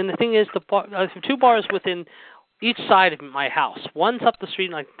and the thing is, the bar, there are 2 bars within each side of my house. One's up the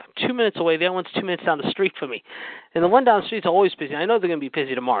street, like 2 minutes away. The other one's 2 minutes down the street from me. And the one down the street's always busy. I know they're going to be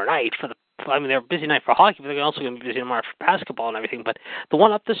busy tomorrow night they're a busy night for hockey, but they're also going to be busy tomorrow for basketball and everything. But the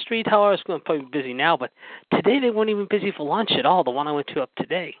one up the street, however, is going to probably be busy now. But today they weren't even busy for lunch at all, the one I went to up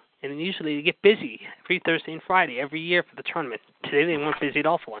today. And usually they get busy every Thursday and Friday every year for the tournament. Today they weren't busy at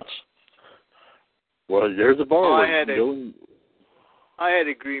all for once. Well, there's a bar. I had a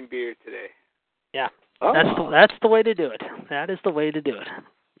green beer today. Yeah, Oh. that's the way to do it. That is the way to do it.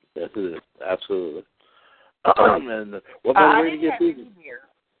 Yes, it is. Absolutely. And what better way to get busy? Beer.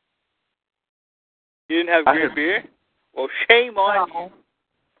 You didn't have green beer? Well, shame on you.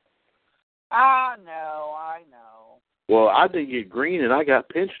 I know. Well, I did get green, and I got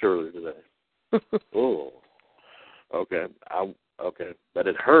pinched earlier today. Oh. Okay. Okay. But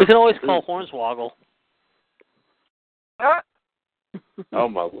it hurt. You can always call Hornswoggle. Oh,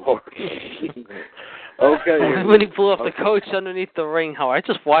 my Lord. Okay. When he blew up the coach underneath the ring. How I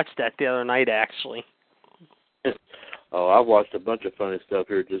just watched that the other night, actually. Oh, I've watched a bunch of funny stuff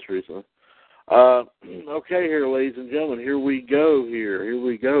here just recently. Okay, here, ladies and gentlemen, here we go. Here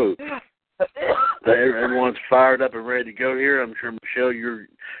we go. Everyone's fired up and ready to go here. I'm sure, Michelle, you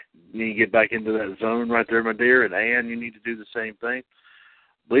need to get back into that zone right there, my dear. And Ann, you need to do the same thing.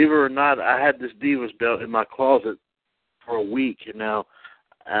 Believe it or not, I had this Divas belt in my closet for a week now.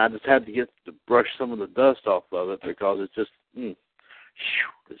 And I just had to brush some of the dust off of it because it's just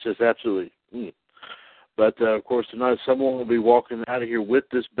absolutely. But, of course, tonight someone will be walking out of here with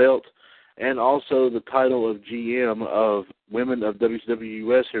this belt and also the title of GM of Women of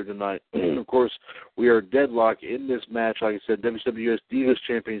WCWUS here tonight. Of course, we are deadlocked in this match. Like I said, WCWUS Divas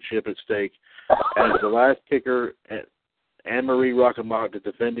Championship at stake. As the last kicker, Anne-Marie Rockenbach, the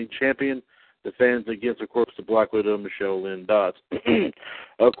defending champion, defends against, of course, the Black Widow, Michelle Lynn Dodds.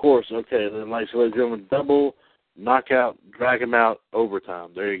 Of course, okay, then, ladies and gentlemen, double knockout, drag him out,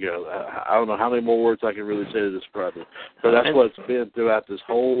 overtime. There you go. I don't know how many more words I can really say to describe it, but that's what it's been throughout this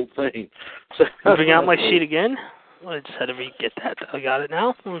whole thing. So, bring out my sheet again. I just had to re-get that. I got it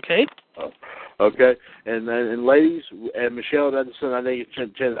now. Okay. Okay, and ladies, and Michelle, I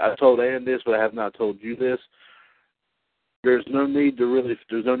told Ann this, but I have not told you this. There's no need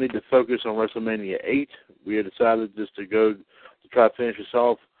to focus on WrestleMania 8. We had decided just to go to try to finish this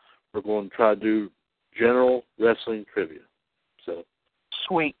off. We're going to try to do general wrestling trivia. So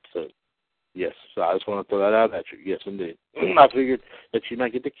sweet. So yes. So I just want to throw that out at you. Yes, indeed. I figured that you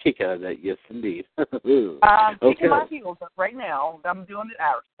might get the kick out of that. Yes, indeed. Kicking my heels up right now. I'm doing it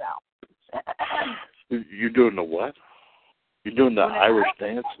Irish style. You're doing the what? You're doing the Irish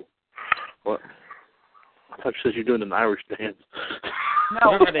dance? What? I thought you said you're doing an Irish dance.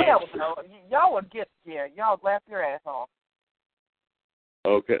 No, hell no. Y'all would y'all would laugh your ass off.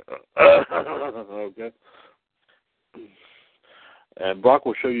 Okay. Okay. And Brock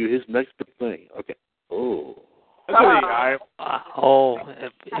will show you his next big thing. Okay. Oh. If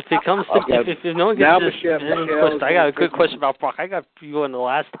it comes to if no one gets this question, I got a good question about Brock. I got you on the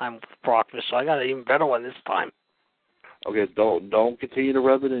last time with Brock, so I got an even better one this time. Okay, don't continue to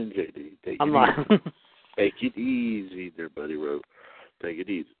rub it in, JD. I'm not. Take it easy there, buddy. Take it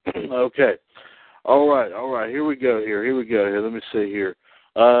easy. Okay. All right. Here we go. Here. Let me see here.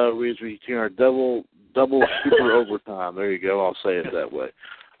 We continue our double super overtime. There you go. I'll say it that way.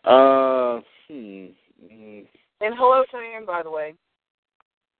 And hello to Ann, by the way.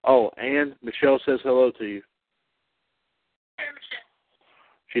 Oh, and Michelle says hello to you.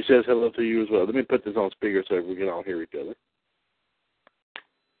 She says hello to you as well. Let me put this on speaker so we can all hear each other.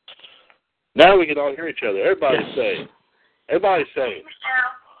 Now we can all hear each other. Everybody say.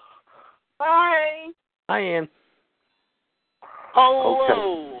 Hi. Hi, Ann.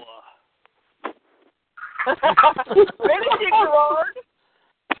 Hello. Finish it, Gerard.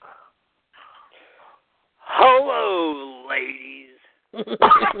 Hello, ladies.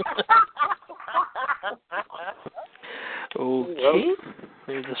 Okay.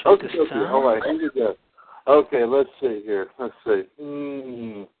 Let me just write this down. All right, here we go. Okay, let's see here. Let's see.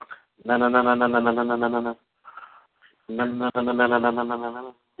 No.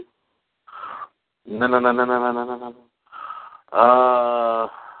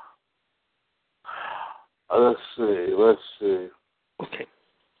 Let's see. Okay.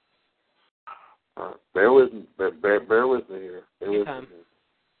 Bear with me. Bear with me here.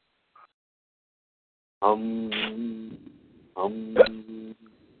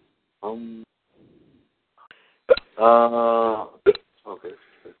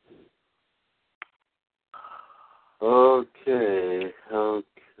 Okay.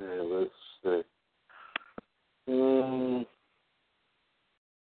 Let's see.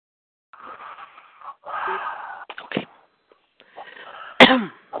 Okay.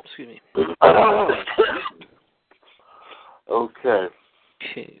 Excuse me. Okay.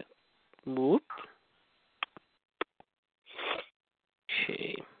 Whoop.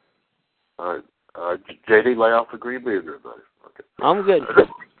 Okay. All right. JD, lay off the green beer, everybody. Okay. I'm good.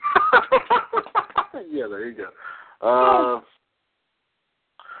 Yeah, there you go.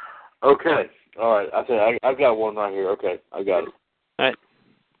 Okay. All right. I've got one right here. Okay, I got it. All right.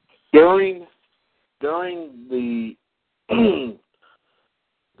 During the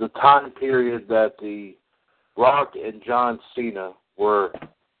the time period that the Rock and John Cena were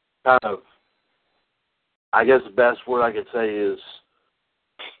kind of, I guess the best word I could say is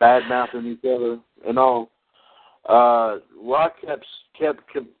bad-mouthing each other and all, Rock kept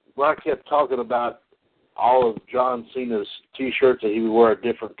talking about all of John Cena's T-shirts that he would wear a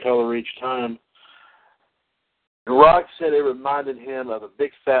different color each time. And Rock said it reminded him of a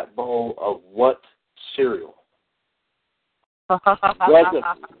big fat bowl of what cereal? Do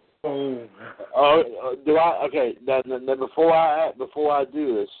I? Okay. Now before I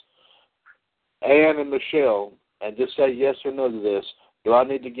do this, Ann and Michelle, and just say yes or no to this. Do I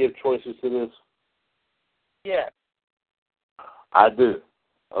need to give choices to this? Yes. I do.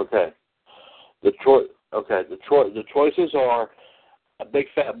 Okay. The choices are a big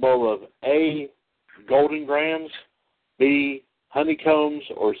fat bowl of A, Golden Grams, B, Honeycombs,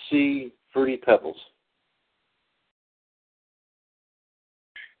 or C, Fruity Pebbles.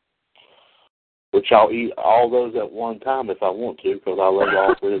 Which I'll eat all those at one time if I want to, because I love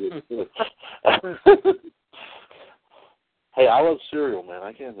all three of them. Hey, I love cereal, man.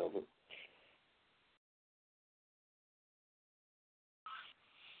 I can't help it.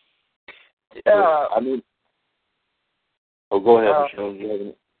 Go ahead, Michelle.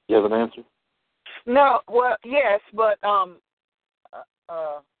 You have an answer? No, well, yes, but fudge.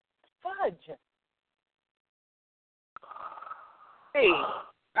 C.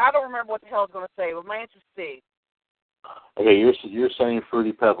 I don't remember what the hell I was going to say, but my answer is C. Okay, you're saying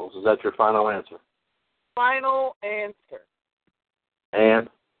Fruity Pebbles. Is that your final answer? Final answer. And?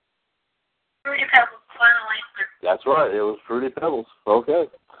 Fruity Pebbles, final answer. That's right. It was Fruity Pebbles. Okay.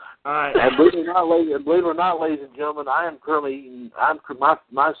 All right. And believe it or not, ladies and gentlemen, I am currently eating.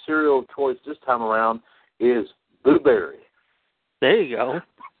 My cereal choice this time around is Blueberry. There you go.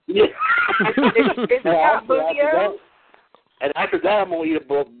 Yeah. Is that Blueberry? And after that, I'm going to eat a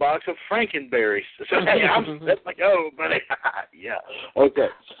box of Frankenberries. So, hey, that's like, oh, buddy. Yeah. Okay.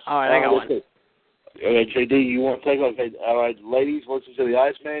 All right, I got one. Okay, JD, you want to take on? Okay, all right, ladies, listen to the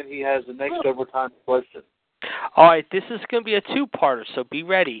Iceman. He has the next overtime question. All right, this is going to be a two-parter, so be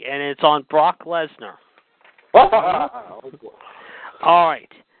ready. And it's on Brock Lesnar. All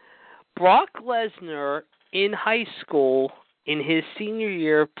right. Brock Lesnar, in high school, in his senior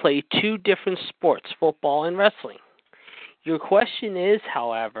year, played two different sports, football and wrestling. Your question is,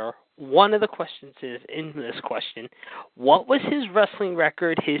 however, one of the questions is, in this question, what was his wrestling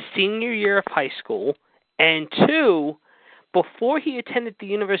record his senior year of high school? And two, before he attended the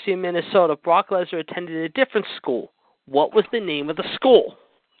University of Minnesota, Brock Lesnar attended a different school. What was the name of the school?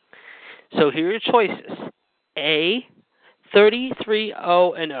 So here are your choices. A,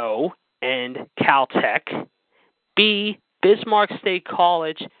 33-0-0 and Caltech. B, Bismarck State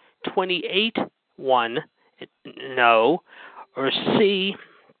College, 28-1. No. Or C,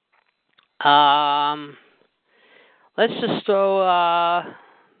 let's just throw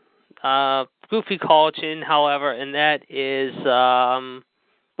Goofy College in, however, and that is,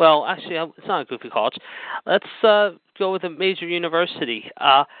 well, actually, it's not a Goofy College. Let's go with a major university.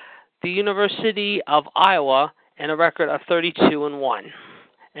 The University of Iowa, and a record of 32-1.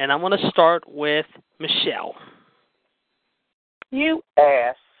 And I'm going to start with Michelle. You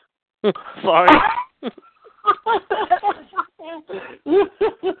ass. Sorry.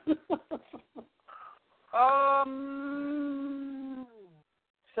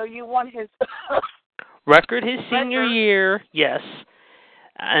 So you want his record his senior year, yes.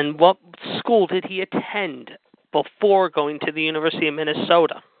 And what school did he attend before going to the University of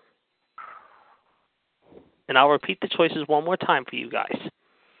Minnesota? And I'll repeat the choices one more time for you guys.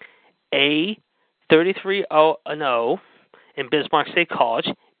 A, 33-0 in Bismarck State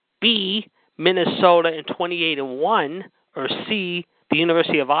College. B, Minnesota in 28-1, or C, the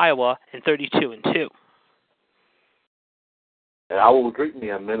University of Iowa in 32-2. And I will drink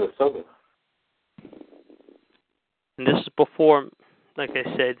me in Minnesota. And this is before, like I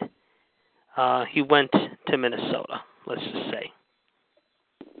said, he went to Minnesota, let's just say.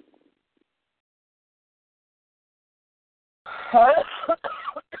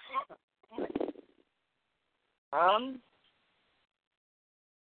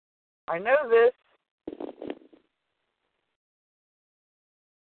 I know this.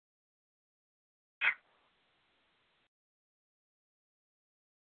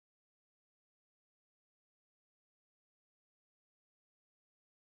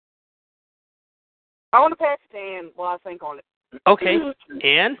 I want to pass it to Ann while I think on it. Okay.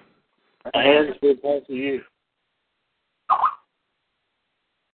 Ann? And it's been passed to you.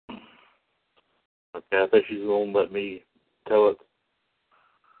 Okay, I think she's going to let me tell it.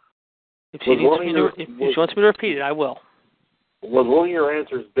 If she wants me to repeat it, I will. Was one of your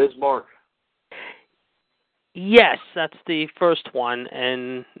answers Bismarck? Yes, that's the first one,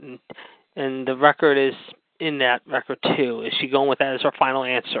 and the record is in that record too. Is she going with that as her final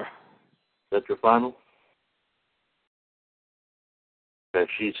answer? That's your final? Okay,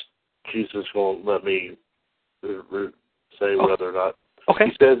 she's just going to let me say whether or not. Okay.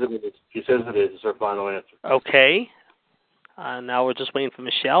 She says it is. She says it is. It's her final answer. Okay. Now we're just waiting for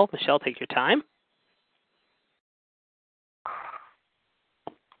Michelle. Michelle, take your time.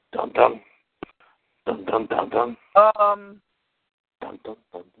 Dum dum. Dum dum dum dum. Dum dum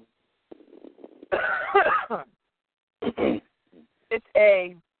dum. It's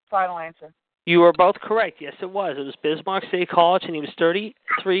A. Final answer. You were both correct. Yes, it was. It was Bismarck State College, and he was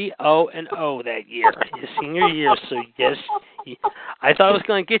 33-0-0 that year, his senior year. So, yes, I thought I was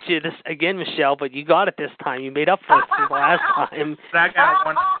going to get you this again, Michelle, but you got it this time. You made up for it the last time. I got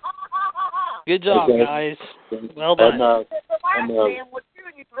one. Good job, guys. Well done.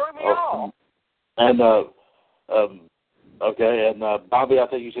 Okay, and Bobby, I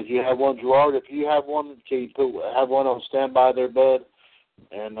think you said you have one. Gerard, if you have one, can you have one on standby there, bud?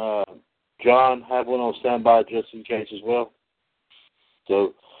 And John, have one on standby just in case as well.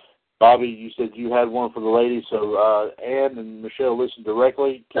 So, Bobby, you said you had one for the ladies, so Ann and Michelle listen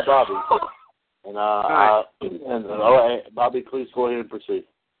directly to Bobby. And Bobby, please go ahead and proceed.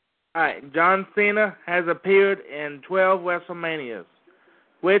 All right, John Cena has appeared in 12 WrestleManias.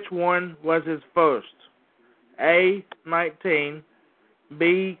 Which one was his first? A, 19,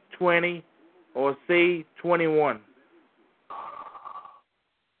 B, 20, or C, 21?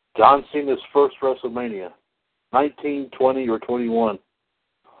 John Cena's first WrestleMania, 19, 20, or 21?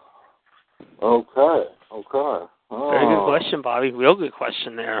 Okay. Very good question, Bobby. Real good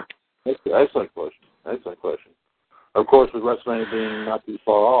question there. Excellent question. Of course, with WrestleMania being not too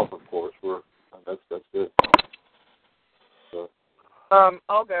far off, of course, that's good. So,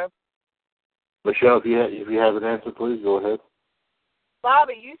 I'll go. Michelle, if you have an answer, please go ahead.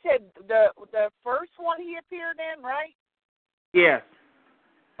 Bobby, you said the first one he appeared in, right? Yes.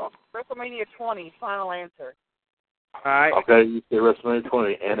 WrestleMania 20, final answer. All right. Okay, you say WrestleMania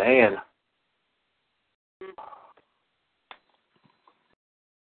 20. And Ann?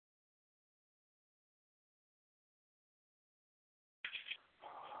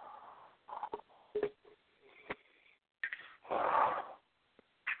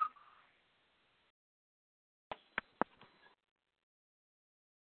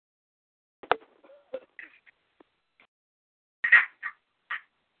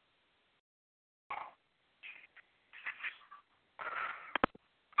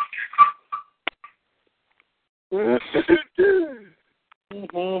 Just to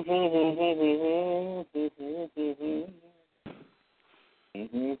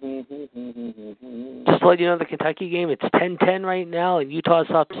let you know, the Kentucky game, it's 10-10 right now, and Utah's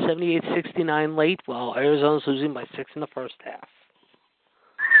up 78-69 late, while Arizona's losing by 6 in the first half.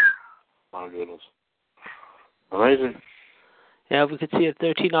 My goodness. Amazing. Yeah, we could see a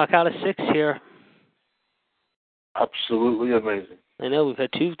 13 knockout of 6 here. Absolutely amazing. I know, we've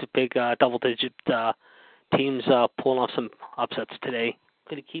had two big double-digit teams pulling off some upsets today.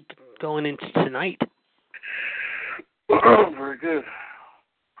 Going to keep going into tonight. Very good.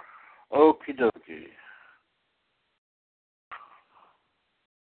 Okie dokie.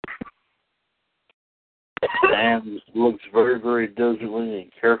 And looks very, very diligently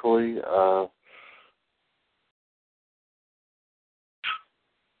and carefully. Oh,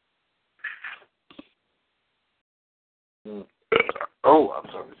 I'm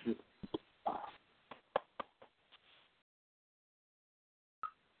sorry. Excuse me.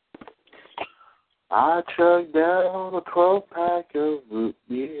 I chugged down a 12-pack of root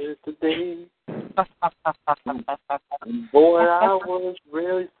beer today. And boy, I was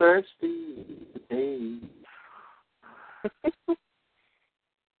really thirsty today.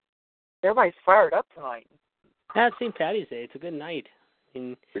 Everybody's fired up tonight. Yeah, it's St. Patty's Day. It's a good night. I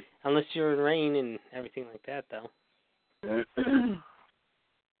mean, unless you're in rain and everything like that, though.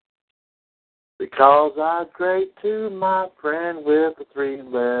 Because I prayed to my friend with a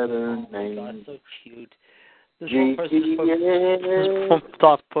 3-letter name. Oh, God, so cute. This one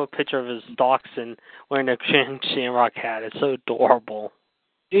put a picture of his dachshund wearing a Shamrock hat. It's so adorable.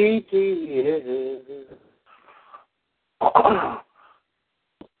 GTS. Y'all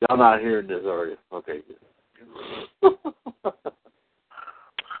not hearing this, are you? Okay, good.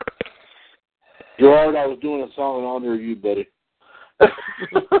 Gerard, I was doing a song in honor of you, buddy.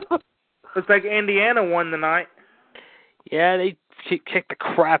 Looks like Indiana won tonight. Yeah, they kicked the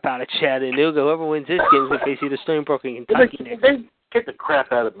crap out of Chattanooga. Whoever wins this game is going to face either Stony Brook or Kentucky next. They kicked the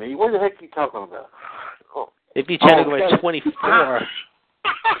crap out of me. What the heck are you talking about? They beat Chattanooga by 24.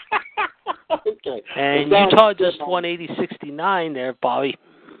 Okay. And Utah just won 80-69 there, Bobby.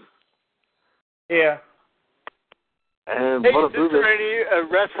 Yeah. And Hey, what is this already a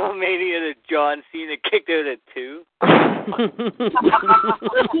WrestleMania that John Cena kicked out at 2?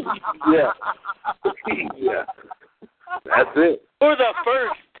 Yeah. Yeah. That's it. For the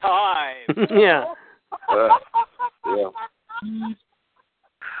first time. Yeah. Yeah.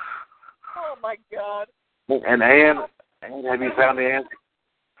 Oh my God. And Ann, have you found the answer?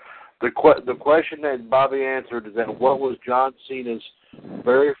 The question that Bobby answered is that what was John Cena's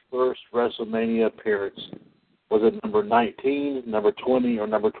very first WrestleMania appearance? Was it number 19, number 20, or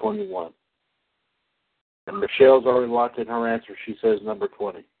number 21? And Michelle's already locked in her answer. She says number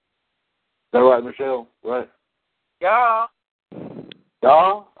 20. Is that right, Michelle? Right? Yeah.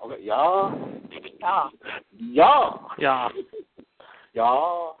 Yeah? Okay, yeah? Yeah. Yeah. Yeah.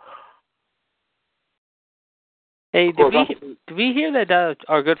 Yeah. Hey, did we hear that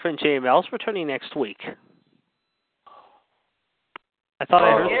our good friend JML's returning next week? I thought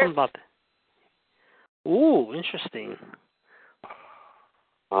I heard something about that. Ooh, interesting.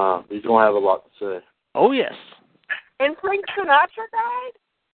 He's going to have a lot to say. Oh, yes. And Frank Sinatra died?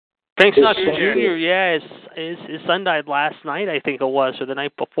 Frank Sinatra Jr., yeah, his son died last night, I think it was, or the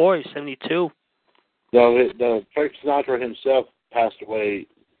night before. He's 72. No, Frank Sinatra himself passed away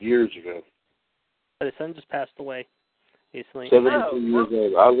years ago. But his son just passed away recently. 72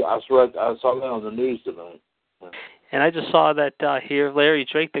 years old. I saw that on the news tonight. And I just saw that here, Larry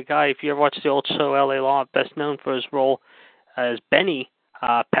Drake, the guy, if you ever watched the old show L.A. Law, best known for his role as Benny,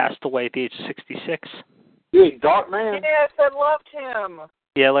 passed away at the age of 66. Yeah, Dark Man. Yes, I loved him.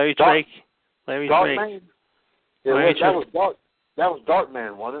 Yeah, Larry Drake. Larry Drake. Man. Yeah, that was Dark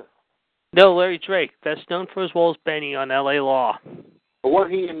Man, wasn't it? No, Larry Drake. Best known for his role as Benny on L.A. Law. But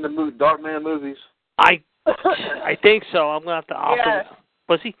wasn't he in the Dark Man movies? I think so. I'm going to have to... Yes.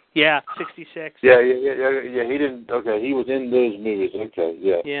 Was he? Yeah, 66. Yeah. He didn't... Okay, he was in those movies. Okay,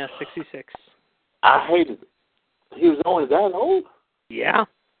 yeah. Yeah, 66. I hated it. He was only that old? Yeah.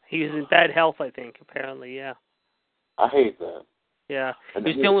 He was in bad health, I think, apparently, yeah. I hate that. Yeah. He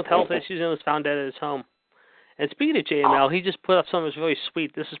was dealing with health issues and was found dead at his home. And speaking of JML, he just put up something that was really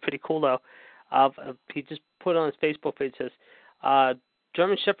sweet. This is pretty cool, though. He just put on his Facebook page, says,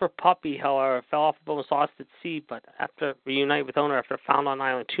 German Shepherd puppy, however, fell off a boat and was lost at sea, but after reunited with owner after found on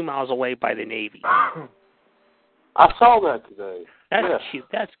island 2 miles away by the Navy. I saw that today. That's cute.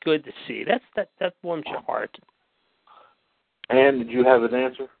 That's good to see. That warms your heart. And did you have an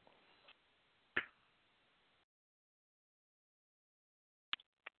answer?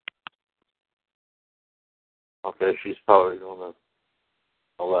 Okay, she's probably going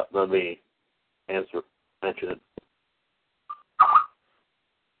to let me mention it.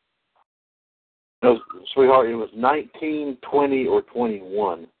 No, sweetheart, it was 19, 20, or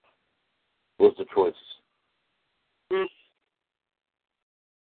 21 was the choices.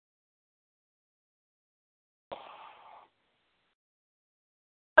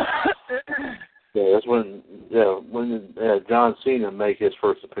 Yeah, that's when John Cena made his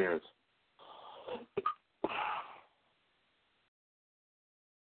first appearance.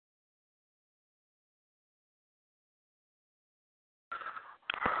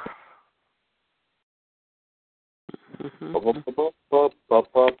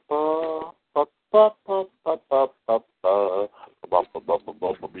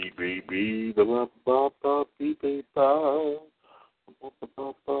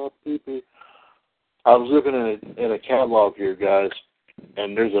 I was looking at a catalog here, guys,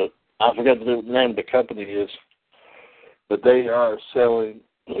 and there's I forgot the name of the company is, but they are selling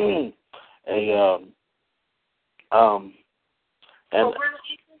and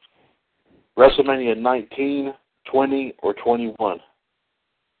WrestleMania 19, 20, or 21.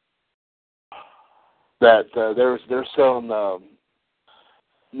 That they're selling.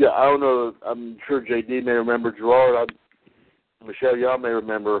 Yeah, I don't know. I'm sure JD may remember. Gerard, Michelle, y'all may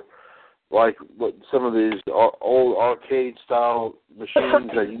remember. Like what some of these old arcade style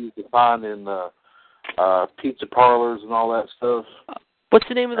machines that you used to find in pizza parlors and all that stuff. What's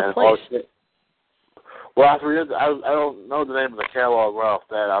the name of the place? Well, I forget. I don't know the name of the catalog right off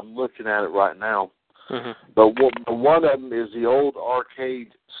that. I'm looking at it right now. Mm-hmm. But one of them is the old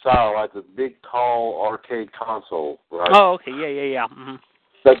arcade style, like the big, tall arcade console, right? Oh, okay, yeah. Mm-hmm.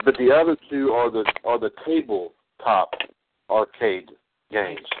 But the other two are the tabletop arcade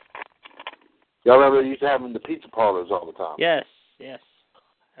games. Y'all remember they used to have them in the pizza parlors all the time? Yes.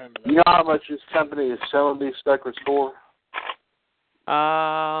 I You know how much this company is selling these suckers for?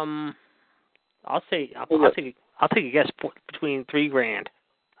 I'll take a guess between $3,000.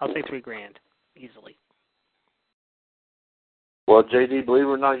 I'll say $3,000 easily. Well, JD, believe it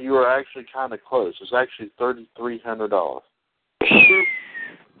or not, you are actually kind of close. It's actually $3,300. Damn.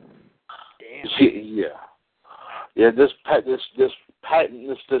 Yeah. This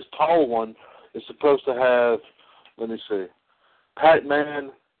tall one is supposed to have. Let me see.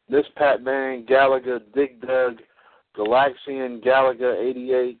 Pat-Man, Galaga, Dig Dug, Galaxian, Galaga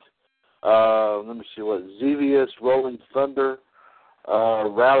 88. Let me see what. Xevious, Rolling Thunder,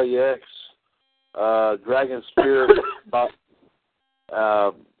 Rally X, Dragon Spirit,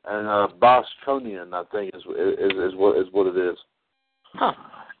 and Bosconian, I think is what it is. Huh.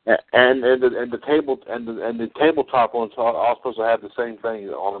 And the tabletop ones are all supposed to have the same thing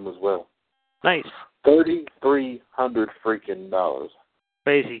on them as well. Nice. $3,300 freaking dollars.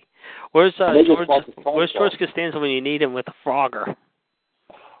 Crazy. Where's George Costanza when you need him with a Frogger?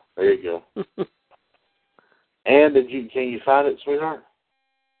 There you go. And can you find it, sweetheart?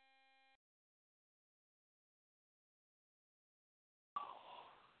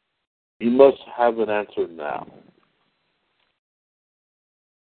 You must have an answer now.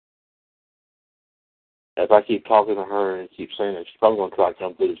 If I keep talking to her and keep saying it, she's probably going to try to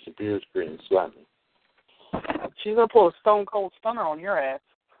come through the computer screen and slap me. She's going to pull a stone cold stunner on your ass.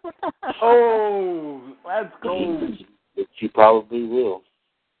 Oh, that's cool. She probably will.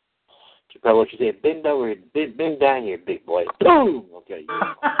 She probably will say, bend over, bend down here, big boy. Boom! Okay.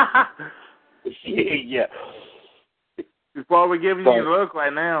 Yeah. She's probably giving you a look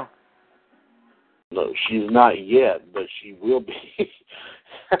right now. No, she's not yet, but she will be.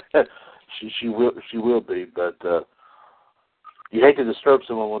 she will be, but you hate to disturb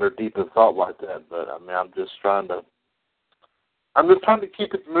someone when they're deep in thought like that. But I mean, I'm just trying to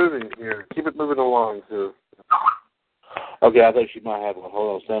keep it moving here, keep it moving along. Too. Okay, I think she might have one.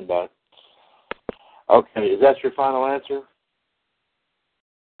 Hold on, stand by. Okay, is that your final answer?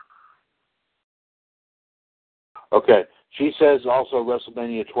 Okay, she says also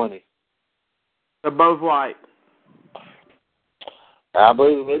WrestleMania 20. They're both white. I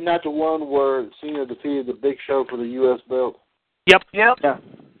believe, isn't that the one where Cena defeated the Big Show for the U.S. belt? Yep. Yeah.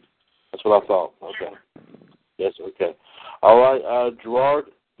 That's what I thought. Okay. Yes, okay. All right, Gerard,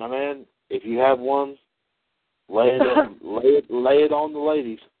 my man, if you have one, lay it on the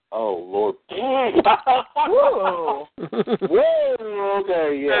ladies. Oh, Lord. Whoa. Whoa,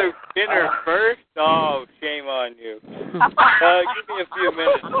 okay, yeah. Dinner first? Oh, shame on you. Give me a few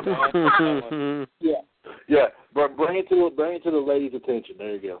minutes. Yeah. But bring it to the ladies' attention.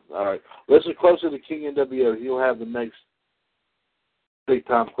 There you go. All right. Listen closer to King NWO. He'll have the next big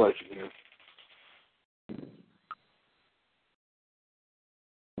time question here.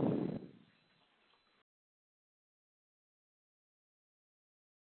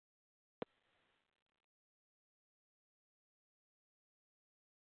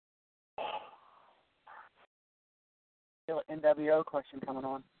 NWO question coming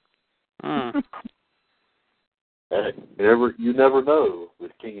on. You never know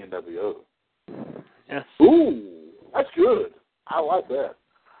with King NWO. Yes. Ooh, that's good. I like that.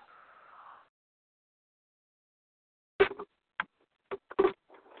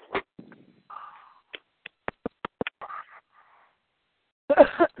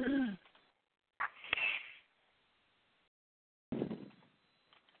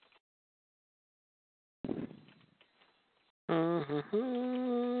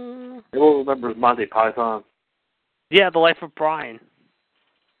 Anyone remembers Monty Python? Yeah, The Life of Brian.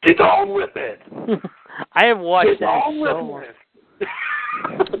 Get on with it. I have watched Get that on so with much.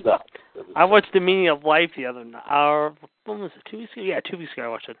 it. I watched The Meaning of Life the other night. When was it? 2 weeks ago? Yeah, 2 weeks ago I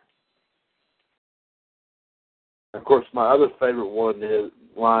watched it. Of course, my other favorite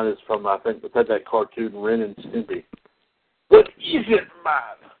line is from, I think, that cartoon, Ren and Stimpy. What is it,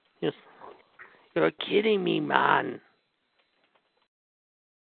 man? Yes. You're kidding me, man.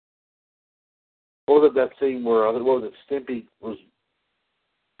 What was that scene where, what was it, Stimpy was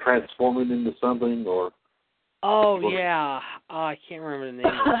transforming into something, or? Oh, yeah. I can't remember the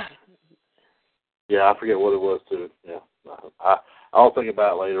name. Yeah, I forget what it was, too. Yeah. I'll think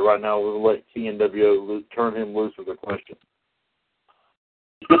about it later. Right now, we'll let King NWO turn him loose with a question.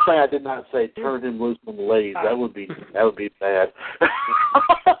 Good thing I did not say turn him loose from the ladies. That would be bad.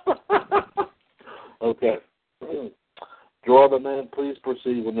 Okay. Gerard, man, please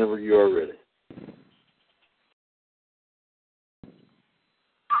proceed whenever you are ready.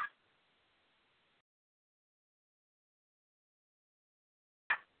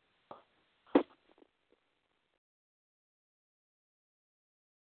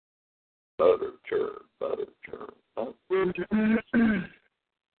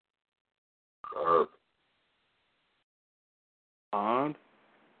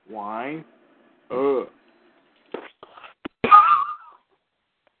 Wine. All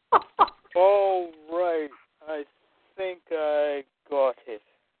right. I think I got it.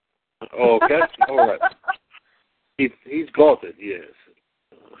 Okay. All right. He's got it. Yes.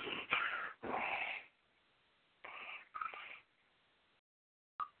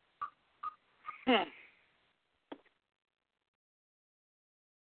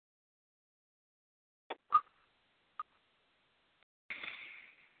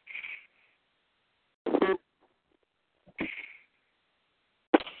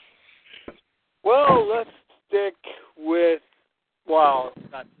 Well, let's stick with, well,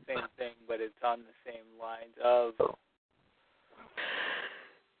 it's not the same thing, but it's on the same lines of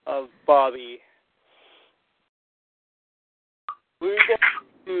Bobby. We're going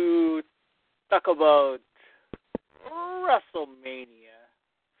to talk about WrestleMania,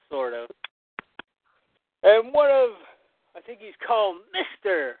 sort of. And one of, I think he's called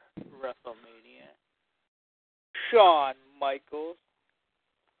Mr. WrestleMania, Shawn Michaels.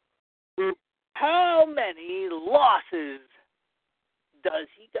 How many losses does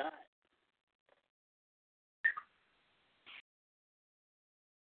he got?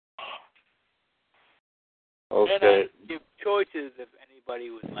 Okay. And I give choices if anybody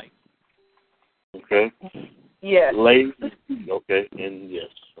would like. Okay. Yes. Ladies. Okay. And yes.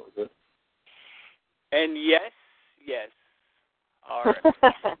 Okay. And yes. All right.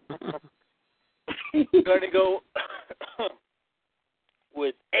 We're going to go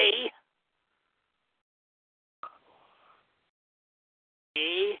with A.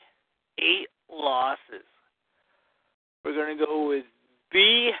 8 losses. We're going to go with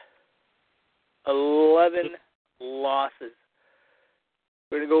B, 11 losses.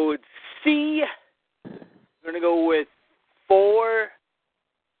 We're going to go with C. We're going to go with 4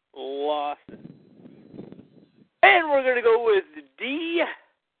 losses. And we're going to go with D,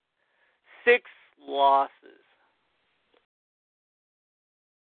 6 losses.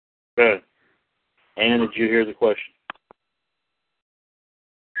 Okay. And did you hear the question?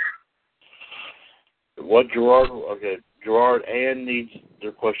 What Gerard? Okay, Gerard Ann needs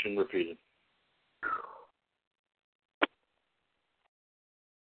their question repeated.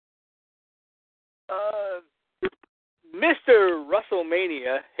 Mr.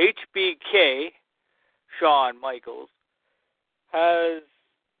 WrestleMania, HBK, Shawn Michaels, has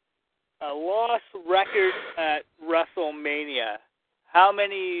a loss record at WrestleMania. How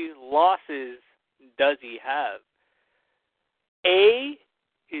many losses does he have? A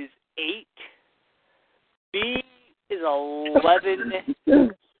is 8. B is 11.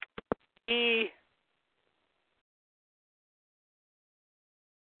 C,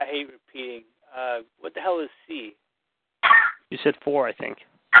 I hate repeating. What the hell is C? You said 4, I think.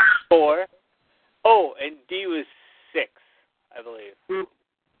 4. Oh, and D was 6, I believe.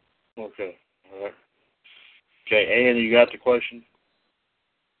 Okay. All right. Okay, Ann, you got the question?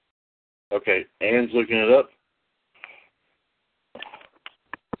 Okay, Ann's looking it up.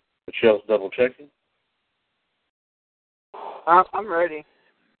 Michelle's double checking. I'm ready.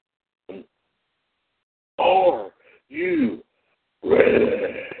 Are you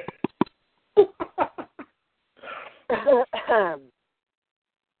ready?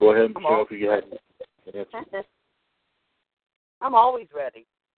 Go ahead, Michelle, if you have an answer. I'm always ready.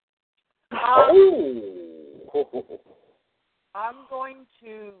 I'm going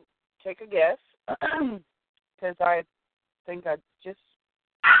to take a guess because I think I just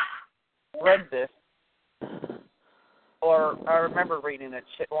read this, or I remember reading it.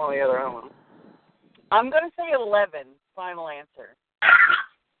 One or the other. I don't know. I'm going to say 11. Final answer.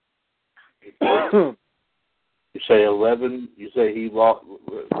 You say 11. You say he lost.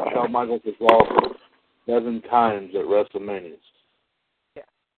 Shawn Michaels has lost 11 times at WrestleMania. Yeah.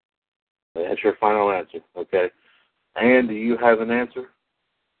 That's your final answer. Okay. And do you have an answer?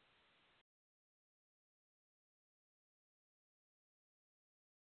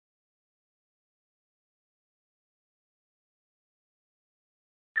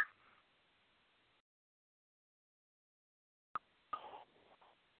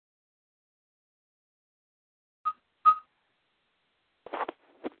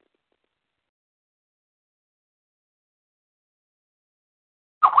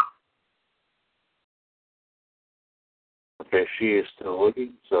 Okay, she is still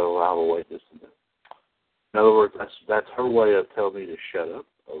looking, so I will wait just a minute. In other words, that's her way of telling me to shut up.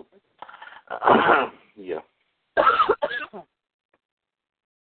 Okay. Yeah.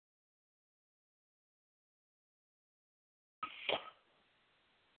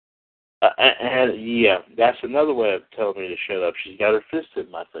 And yeah, that's another way of telling me to shut up. She's got her fist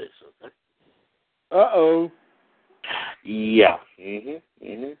in my face. Okay. Uh-oh. Yeah.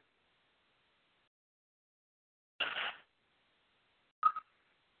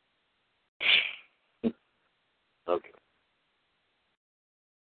 Okay.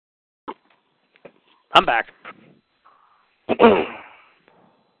 I'm back.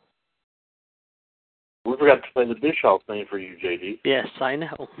 We forgot to play the Bischoff thing for you, JD. Yes, I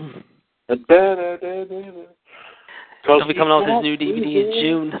know. It'll be coming out with his new DVD in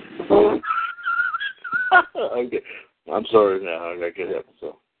June. Okay. I'm sorry now. I got to get it.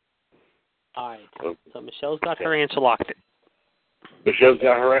 So. All right. Okay. So Michelle's got her answer locked in. Michelle's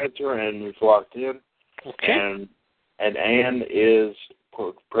got her answer, and it's locked in. Okay. And Ann is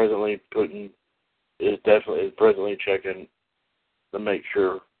presently presently checking to make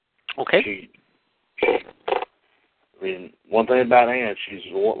sure. Okay. I mean, one thing about Ann, she's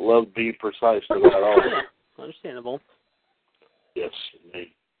loved to be precise about all. Yeah, understandable. Yes,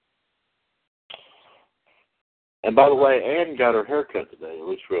 indeed. And by the way, Ann got her haircut today. It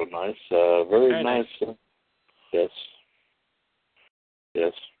looks real nice. Very nice. Yes.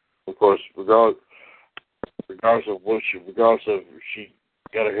 Yes. Of course, regardless of if she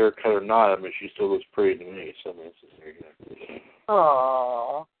got her haircut or not, I mean, she still looks pretty to me. So I mean, it's just very good.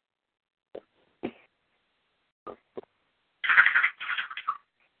 Aww.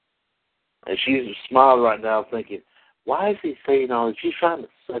 And she's smiling right now, thinking, "Why is he saying all this? She's trying to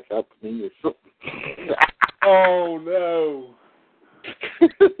suck up to me or something." Oh no!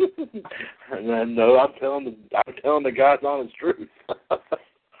 And no, I'm telling the God's honest truth.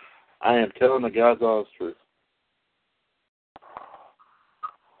 I am telling the God's honest truth.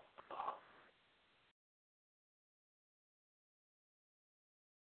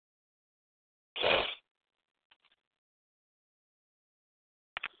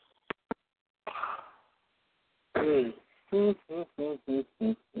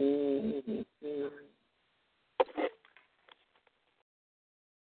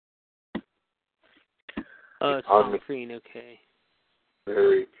 It's on screen, okay.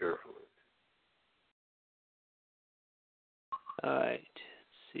 Very carefully. All right,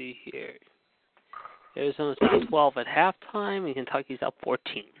 let's see here. Arizona's down 12 at halftime, and Kentucky's up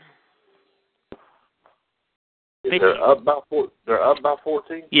 14. They're up by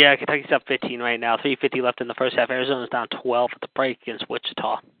 14? Yeah, Kentucky's up 15 right now. 3:50 left in the first half. Arizona's down 12 at the break against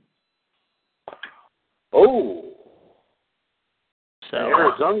Wichita. Oh. So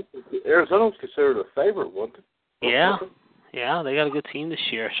Arizona's considered a favorite, wasn't it? Yeah, they got a good team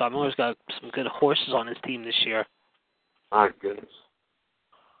this year. Sean Miller's got some good horses on his team this year. My goodness.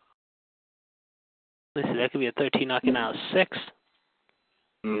 Listen, that could be a 13 knocking out 6.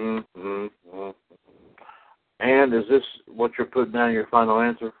 Mm-hmm. And is this what you're putting down your final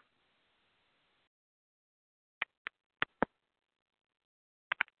answer?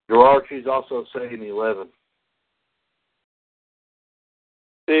 Gerard, she's also saying 11.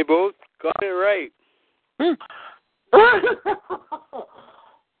 They both got it right.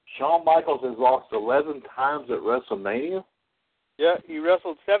 Shawn Michaels has lost 11 times at WrestleMania? Yeah, he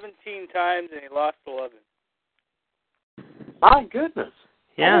wrestled 17 times and he lost 11. My goodness.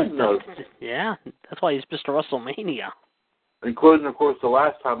 Yeah, I didn't know. That's why he's Mr. WrestleMania. Including, of course, the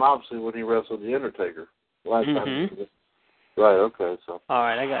last time, obviously, when he wrestled The Undertaker. Last time. Right, okay. So. All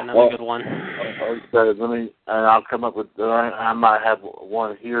right, I got another good one. Okay, I'll come up with, I might have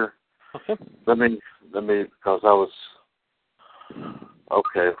one here. Okay. Let me, because I was,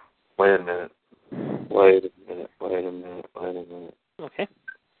 okay, wait a minute. Okay.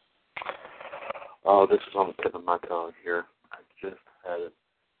 Oh, this is on the tip of my tongue here. I just had it.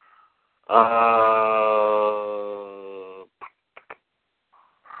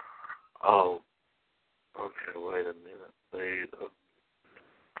 Okay, wait a minute.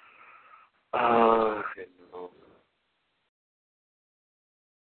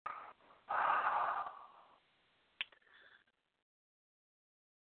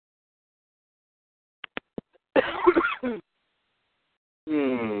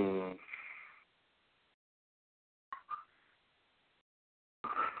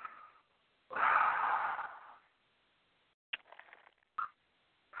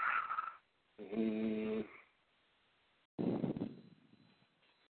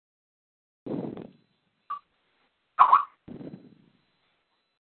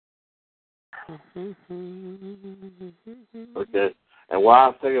 Okay. And while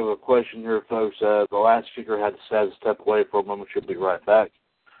I think of a question here, folks, the last speaker had to step away for a moment. She'll be right back.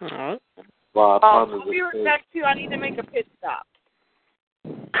 All right. I'll be right back, too. I need to make a pit stop.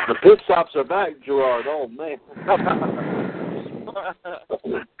 The pit stops are back, Gerard. Oh, man.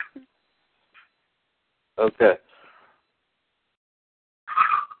 Okay.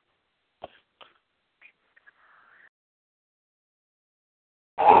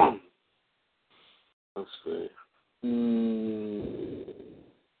 Let's see.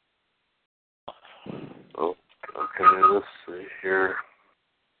 Oh, okay, let's see here.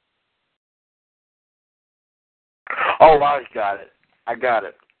 Oh, I got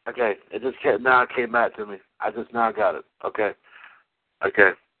it. Okay, it just came back to me. I just now got it. Okay.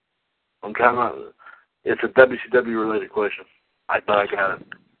 I'm kind of. It's a WCW related question. I got it.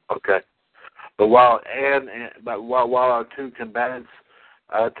 Okay. But while our two combatants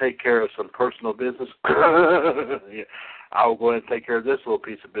take care of some personal business, I'll go ahead and take care of this little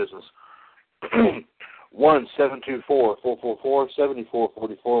piece of business.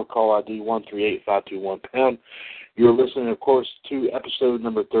 1-724-444-7444, call ID 138521#. You're listening, of course, to episode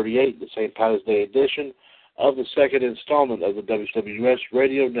number 38, the St. Patty's Day edition of the second installment of the WCWUS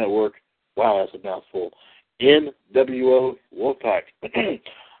Radio Network. Wow, that's a mouthful. NWO Wolfpac.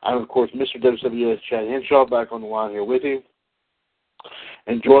 I'm, of course, Mr. WCWUS Chad Henshaw, back on the line here with you.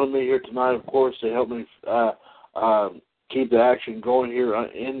 And joining me here tonight, of course, to help me keep the action going here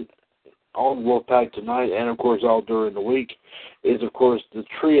on Wolfpac tonight, and, of course, all during the week, is, of course, the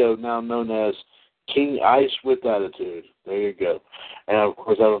trio now known as King Ice with Attitude. There you go. And, of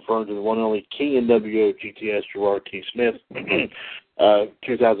course, I'm referring to the one and only King NWO GTS, Gerard T. Smith,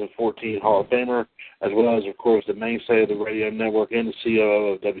 2014 Hall of Famer, as well as, of course, the mainstay of the radio network and the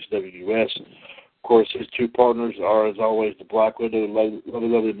COO of WCWUS. Of course, his two partners are, as always, the Black Widow,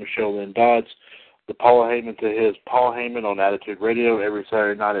 lovely Michelle Lynn Dodds, the Paul Heyman to his Paul Heyman on Attitude Radio every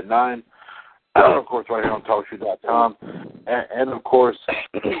Saturday night at 9. Of course, right here on TalkShoe.com. And of course,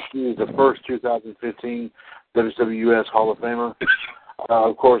 he is the first 2015 WCWUS Hall of Famer.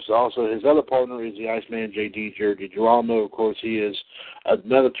 Of course, also his other partner is the Iceman, J.D. Jerry DiGirolamo. Of course, he is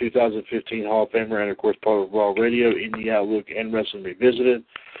another 2015 Hall of Famer and, of course, part of Raw Radio, Indie Outlook, and Wrestling Revisited.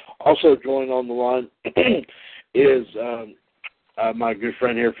 Also joining on the line is my good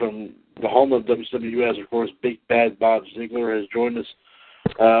friend here from the home of WCWUS, of course, Big Bad Bob Ziegler has joined us.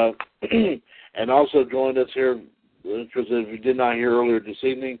 And also joined us here, because if you did not hear earlier this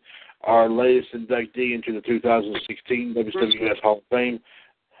evening, our latest inductee into the 2016 WCWUS Hall of Fame,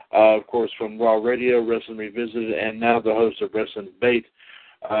 of course, from Raw Radio, Wrestling Revisited, and now the host of Wrestling Debate,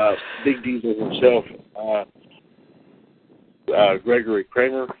 Big Diesel himself, Gregory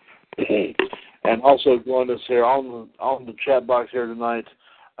Kramer. And also joined us here on the chat box here tonight,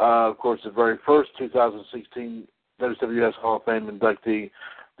 of course, the very first 2016 WCWUS Hall of Fame inductee,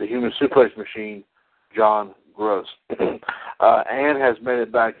 the Human Suplex Machine, John Gross. Ann has made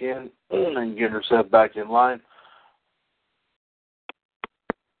it back in and getting herself back in line.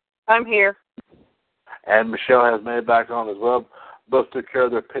 I'm here. And Michelle has made it back on as well. Both took care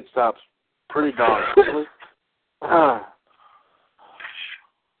of their pit stops pretty darn quickly. No.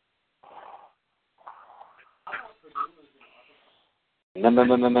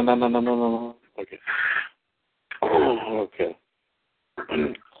 Okay. Okay.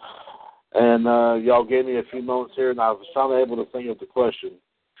 And y'all gave me a few moments here, and I was finally able to think of the question.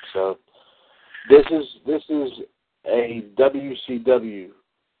 So this is a WCW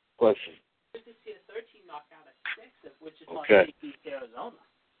question. Okay.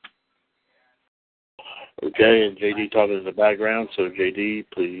 Okay, and JD talking in the background, so JD,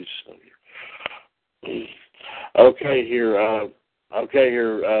 please. Okay, here,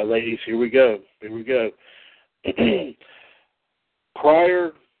 ladies, here we go.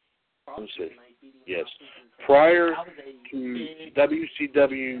 Prior to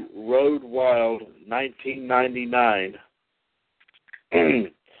WCW Road Wild 1999,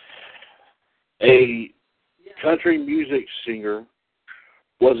 a country music singer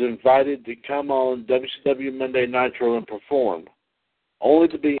was invited to come on WCW Monday Nitro and perform, only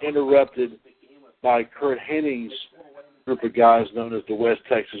to be interrupted by Kurt Hennig's group of guys known as the West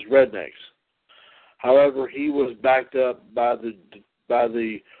Texas Rednecks. However, he was backed up by the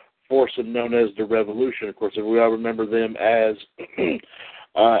foursome known as the Revolution. Of course, we all remember them as,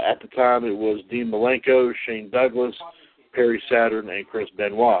 at the time, it was Dean Malenko, Shane Douglas, Perry Saturn, and Chris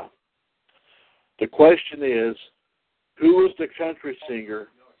Benoit. The question is, who was the country singer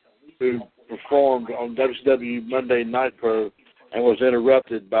who performed on WCW Monday Nitro and was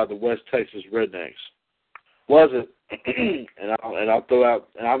interrupted by the West Texas Rednecks? Was it? and I'm going to go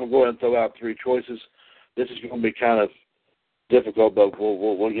ahead and throw out three choices. This is going to be kind of difficult, but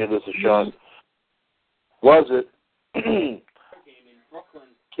we'll give this a shot. Was it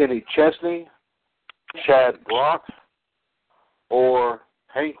Kenny Chesney, Chad Brock, or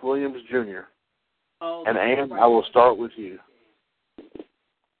Hank Williams Jr.? And Ann, I will start with you.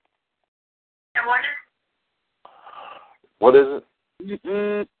 What is it?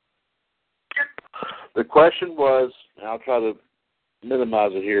 Mm-hmm. The question was, and I'll try to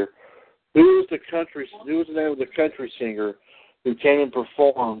minimize it here, Who was the name of the country singer who came and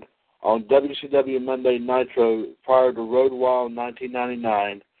performed on WCW Monday Nitro prior to Road Wild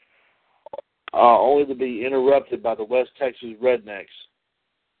 1999, only to be interrupted by the West Texas Rednecks?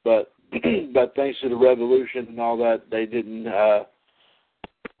 But thanks to the Revolution and all that, they didn't.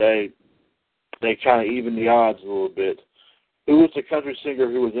 They kind of evened the odds a little bit. Who was the country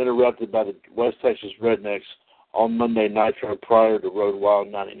singer who was interrupted by the West Texas Rednecks on Monday Nitro prior to Road Wild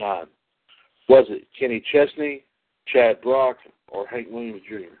 99? Was it Kenny Chesney, Chad Brock, or Hank Williams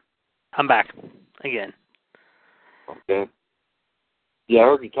Jr.? I'm back again. Okay. Yeah, I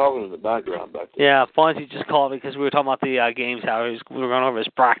heard you talking in the background back there. Yeah, Fonzie just called me because we were talking about the games, how we were going over his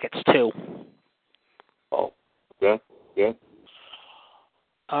brackets, too. Oh, okay. Yeah.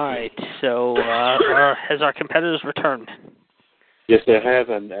 All right, so has our competitors returned? Yes, they have,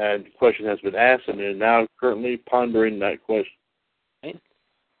 and the question has been asked, and they're now currently pondering that question. Right.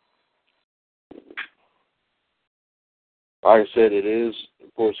 Like I said, it is,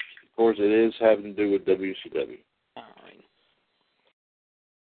 of course, it is having to do with WCW. All right.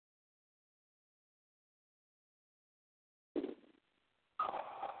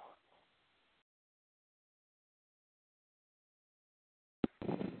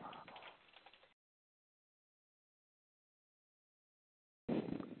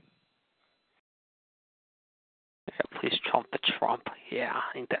 Yeah, please Trump the Trump. Yeah,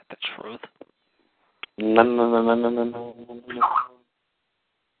 ain't that the truth? No.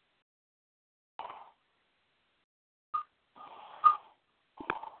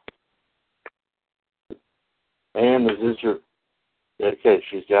 And is this your... Okay,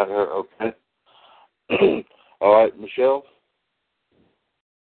 she's got her, okay. All right, Michelle?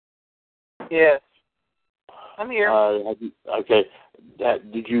 Yes. I'm here. Okay.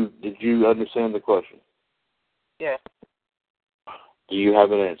 Did you understand the question? Yes. Do you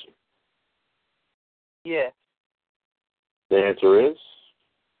have an answer? Yes. The answer is?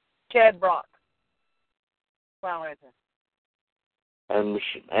 Chad Brock. Wow, answer. And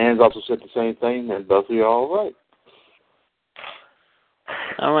Ann's also said the same thing, and both of you are all right.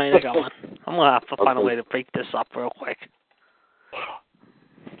 All right, I got one. I'm going to have to find a way to break this up real quick.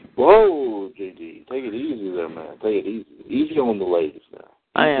 Whoa, JD. Take it easy there, man. Take it easy. Easy on the ladies now.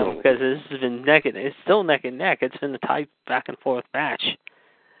 I am, because this has been it's still neck and neck. It's been a tight back and forth match.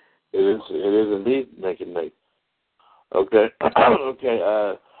 It is indeed neck and neck. Okay.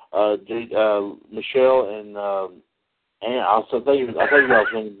 Okay, Michelle and Ann, I'll tell you guys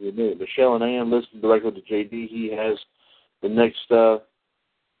names in a minute. Michelle and Ann, listen directly to JD. He has the next one.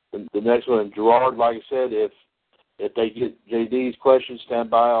 And Gerard, like I said, if they get JD's question, stand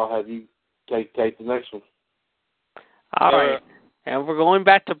by. I'll have you take the next one. All right. And we're going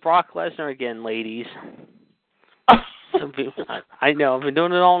back to Brock Lesnar again, ladies. I know, I've been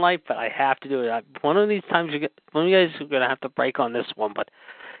doing it all night, but I have to do it. One of these times, one of you guys are going to have to break on this one, but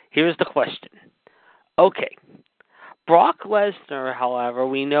here's the question. Okay. Brock Lesnar, however,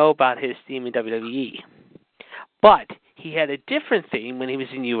 we know about his theme in WWE. But he had a different theme when he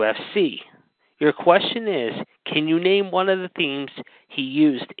was in UFC. Your question is, can you name one of the themes he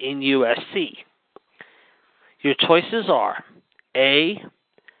used in UFC? Your choices are A,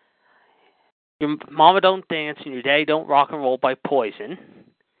 Your Mama Don't Dance and Your Daddy Don't Rock and Roll by Poison.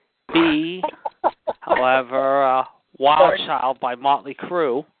 B, however, Wild Child by Motley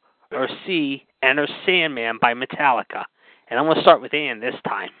Crue. Or C, Enter Sandman by Metallica. And I'm going to start with Ann this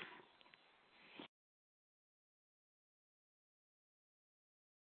time.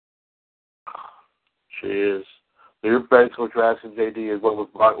 She is. So you're basically asking JD is what was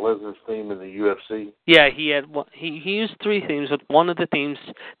Brock Lesnar's theme in the UFC? Yeah, he used three themes, but one of the themes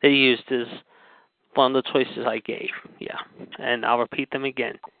that he used is one of the choices I gave. Yeah, and I'll repeat them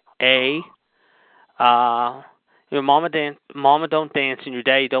again. A, Your Mama Don't Dance and Your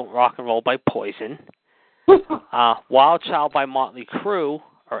Daddy Don't Rock and Roll by Poison. Wild Child by Motley Crue,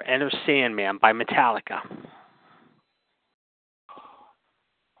 or Enter Sandman by Metallica.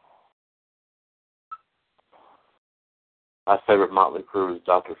 My favorite Motley Crue is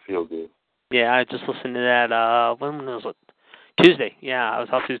Dr. Feelgood. Yeah, I just listened to that, when was it? Tuesday. Yeah, I was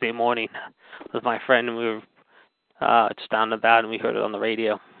out Tuesday morning with my friend, and we were just down the bat, and we heard it on the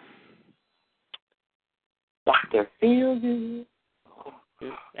radio. Dr. Feelgood. I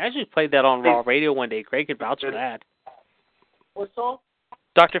actually played that on Raw Radio one day. Greg could vouch for that. What song?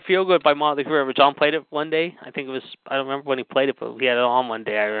 Dr. Feelgood by Motley Crue. John played it one day. I think it was, I don't remember when he played it, but we had it on one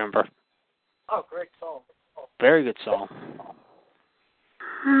day, I remember. Oh, great song. Very good song.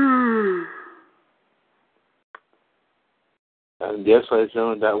 And yes, ladies and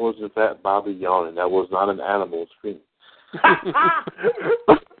gentlemen, that was in fact Bobby yawning. That was not an animal screaming.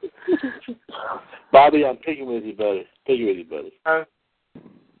 Bobby, I'm picking with you, buddy.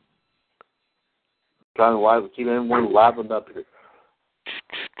 Trying to keep everyone livened up here.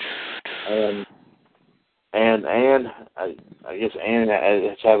 And I guess Ann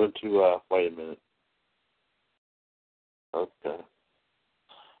is having to wait a minute. Okay.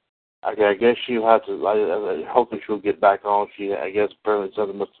 I guess she'll have to. Hopefully she'll get back on. I guess apparently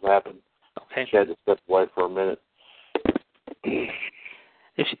something must have happened. Okay. She had to step away for a minute.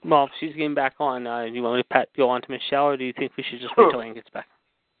 If she's getting back on, do you want me to go on to Michelle, or do you think we should just wait till Ann gets back?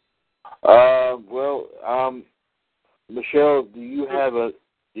 Michelle, do you have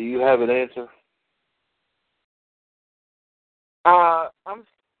an answer? I'm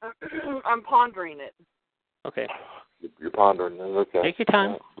pondering it. Okay. You're pondering it. Okay. Take your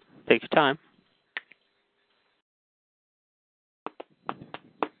time. Take your time.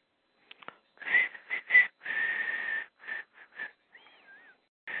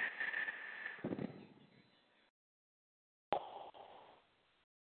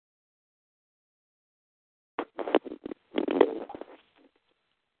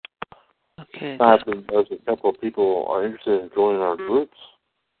 Okay. There's a couple of people are interested in joining our groups.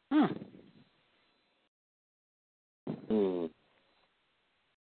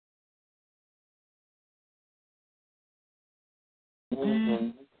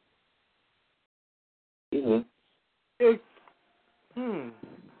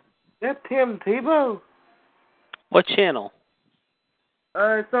 That Tim Tebow? What channel?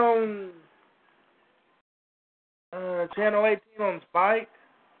 It's on channel 18 on Spike.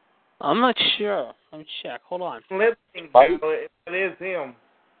 I'm not sure. Let me check. Hold on. Lip sync, it is him.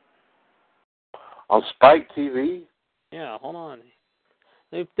 On Spike TV? Yeah, hold on.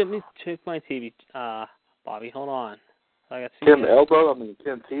 Let me check my TV. Bobby, hold on. I got Tim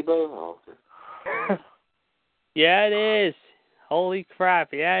Tebow? Oh, okay. Yeah, it is. Holy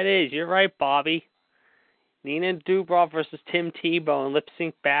crap. Yeah, it is. You're right, Bobby. Nina Dubrov versus Tim Tebow in lip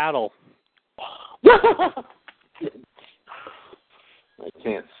sync battle. I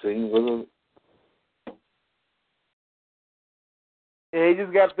can't sing with him. Yeah, he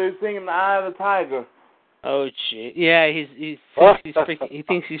just got through singing "The Eye of the Tiger." Oh shit! Yeah, he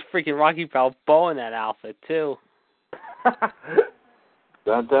thinks he's freaking Rocky Balboa in that outfit too.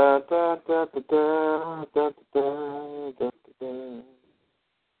 Da da da da da da da da da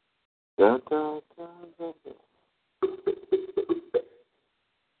da da da da.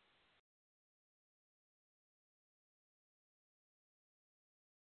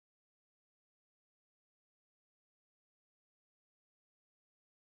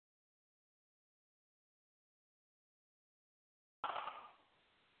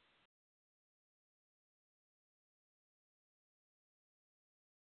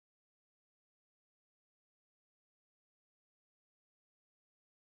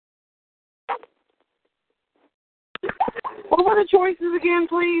 What were the choices again,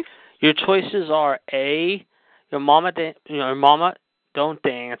 please? Your choices are A, your mama don't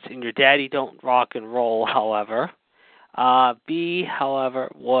dance and your daddy don't rock and roll. However, B,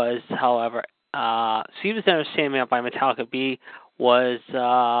 however, was C was Sandman by Metallica. B was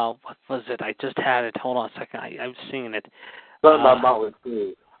what was it? I just had it. Hold on a second. I'm singing it. Something about Motley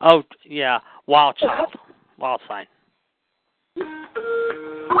Crue. Oh yeah, Wild Child, Wild Sign.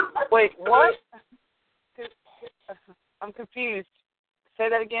 Wait, what? I'm confused. Say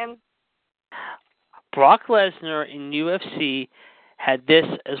that again. Brock Lesnar in UFC had this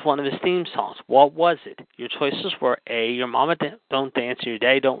as one of his theme songs. What was it? Your choices were A, Your Mama Don't Dance and Your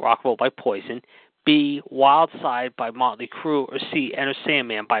Daddy Don't Rock and Roll by Poison, B, Wild Side by Motley Crue, or C, Enter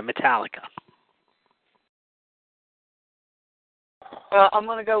Sandman by Metallica. I'm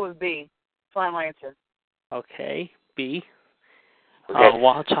going to go with B. Final answer. Okay, B. Okay.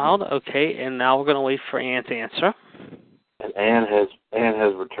 Wild Child, okay, and now we're going to wait for Ann's answer. And Ann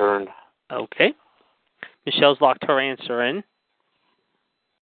has returned. Okay. Michelle's locked her answer in.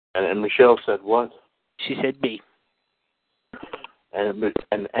 And Michelle said what? She said B. And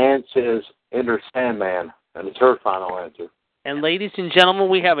Ann says Enter Sandman, and it's her final answer. And ladies and gentlemen,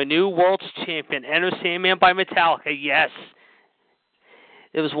 we have a new world's champion, Enter Sandman by Metallica. Yes.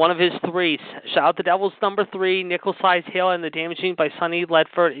 It was one of his three. Shout out to Devil's number 3, Nickel Size Hill, and The Damaging by Sonny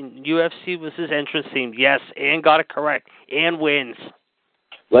Ledford. And UFC was his entrance theme. Yes, Ann got it correct. Ann wins.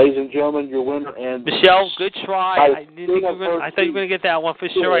 Ladies and gentlemen, your winner, and Michelle, good try. I thought you were going to get that one for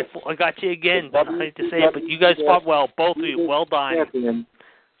sure. I got you again. I hate to say it, but you guys fought well, both of you. Well done. Champion,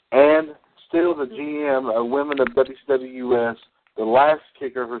 and still the GM of Women of WCWUS, the last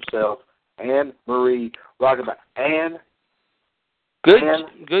kicker herself, Anne Marie Rockenbach. Anne. Good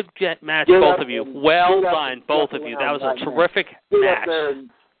match, both of you. Well done, both of you. That was a terrific match.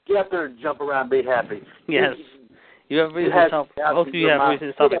 Get up there and jump around, be happy. Yes. You have reason to stop. Both of you have reason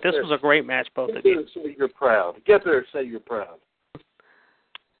to stop. This was a great match, both of you. Say you're proud. Get up there and say you're proud.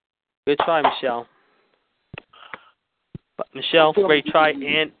 Good try, Michelle. But Michelle, great try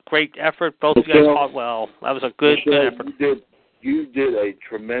and great effort. Both of you guys fought well. That was a good effort. You did a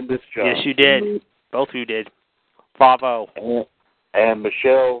tremendous job. Yes, you did. Both of you did. Bravo. And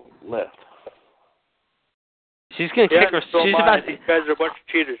Michelle left. She's going to kick her. She's about to. You guys are a bunch of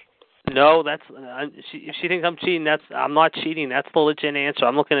cheaters. No, that's if she thinks I'm cheating. I'm not cheating. That's the legit answer.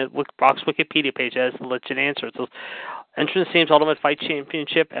 I'm looking at Brock's Wikipedia page. That's the legit answer. It's Entrance Themes Ultimate Fight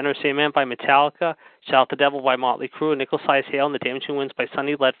Championship. Enter Sandman by Metallica. Shout the Devil by Motley Crue. Nickel Size Hail and the Damaging Winds by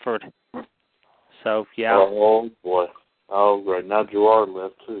Sonny Ledford. So yeah. Oh boy. Oh great. Now Gerard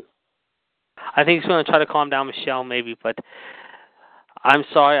left too. I think he's going to try to calm down Michelle maybe, but I'm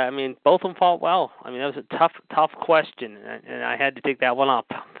sorry. I mean, both of them fought well. I mean, that was a tough question, and I had to take that one up.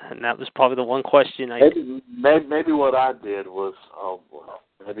 And that was probably the one question Maybe what I did was, oh boy,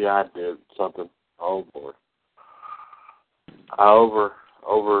 maybe I did something. Oh boy, I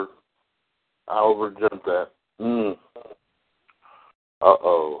overjumped that.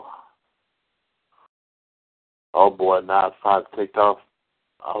 Oh boy, now it's time to take off.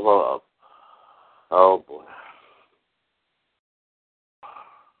 Oh boy.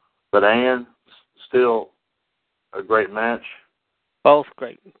 But Ann, still a great match. Both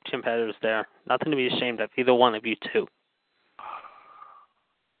great competitors there. Nothing to be ashamed of, either one of you two.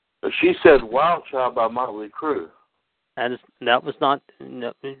 But she said Wild Child by Motley Crue. And that was not...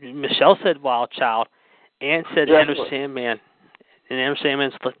 No, Michelle said Wild Child. Ann said Enter Sandman. And Enter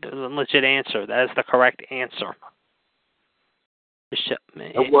Sandman's the legit answer. That is the correct answer.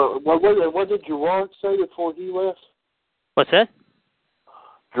 What did Gerard say before he left? What's that?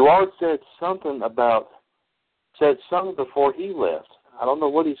 Gerard said something before he left. I don't know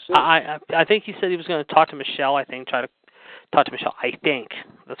what he said. I think he said he was going to talk to Michelle. Try to talk to Michelle. I think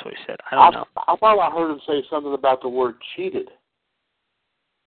that's what he said. I don't know. I thought I heard him say something about the word cheated.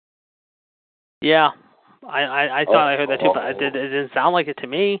 Yeah, I thought I heard that too, but it didn't sound like it to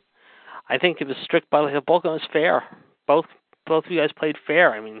me. I think it was strict by the book. It was fair. Both of you guys played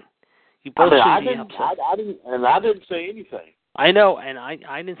fair. I mean, you both shouldn't be upset. I didn't say anything. I know, and I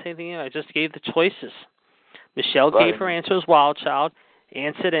didn't say anything either. I just gave the choices. Michelle gave her answer as Wild Child.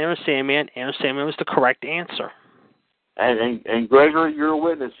 Ann said Enter Sandman. Enter Sandman was the correct answer. And Gregory, you're a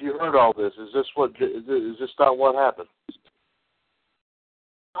witness. You heard all this. Is this not what happened?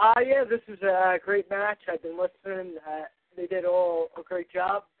 Yeah, this was a great match. I've been listening. They did all a great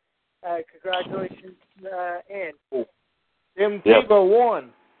job. Congratulations, Ann. Tim Tebow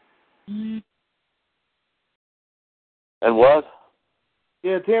won. And what?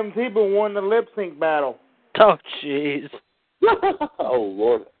 Yeah, Tim Tebow won the lip sync battle. Oh, jeez. Oh,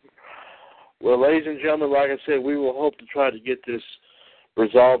 Lord. Well, ladies and gentlemen, like I said, we will hope to try to get this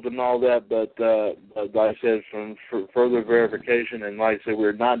resolved and all that, but like I said, from further verification, and like I said,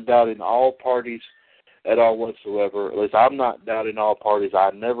 we're not doubting all parties at all whatsoever. At least I'm not doubting all parties.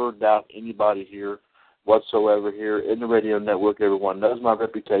 I never doubt anybody here whatsoever here in the radio network. Everyone knows my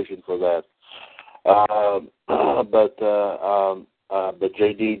reputation for that. But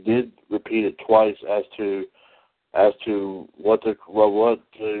JD did repeat it twice as to what the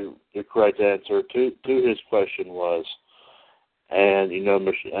correct answer to his question was, and you know,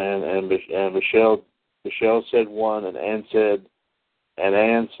 and Michelle said one, and Ann said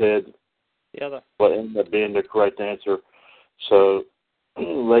the other. What ended up being the correct answer. So,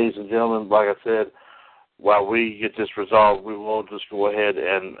 ladies and gentlemen, like I said, while we get this resolved, we will just go ahead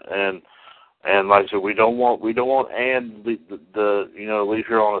and like I said, we don't want Ann leave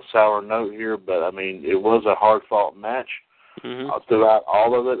here on a sour note here, but I mean, it was a hard fought match throughout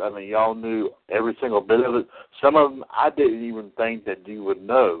all of it. I mean, y'all knew every single bit of it. Some of them I didn't even think that you would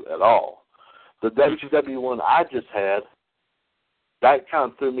know at all. The WCW one I just had, that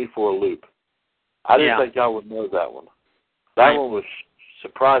kind of threw me for a loop. I didn't think y'all would know that one. That one was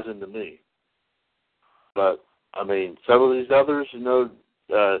surprising to me. But I mean, some of these others, you know.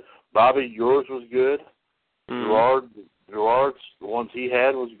 Bobby, yours was good. Gerard's, the ones he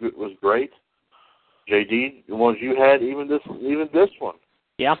had was great. JD, the ones you had, even this one.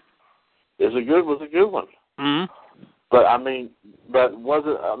 Yeah, was a good one. But I mean, but was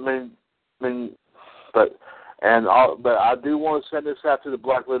it? But I do want to send this out to the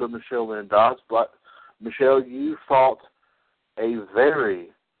Black Widow, Michelle Lynn Dodds. But Michelle, you fought a very,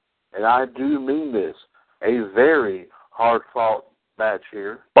 and I do mean this, a very hard fought match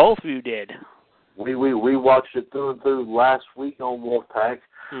here. Both of you did. We watched it through and through last week on Wolfpac,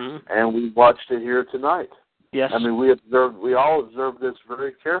 and we watched it here tonight. Yes. I mean, we all observe this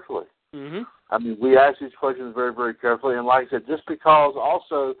very carefully. Mm-hmm. I mean, we ask these questions very, very carefully. And like I said, just because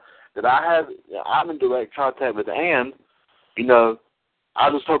also that I'm in direct contact with Ann, you know, I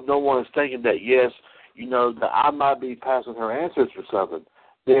just hope no one is thinking that, yes, you know, that I might be passing her answers for something.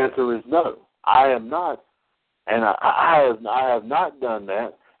 The answer is no. I am not. And I have not done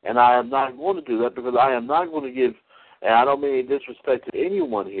that. And I am not going to do that because I am not going to give, and I don't mean any disrespect to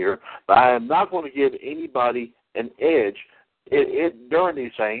anyone here, but I am not going to give anybody an edge during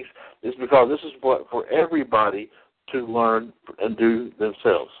these things. It's because this is for everybody to learn and do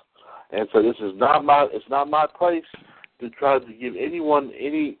themselves. And so this is not my place to try to give anyone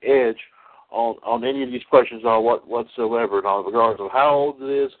any edge on any of these questions or whatsoever, in all regards of how old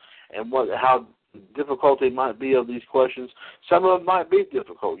it is and how difficult it might be of these questions. Some of them might be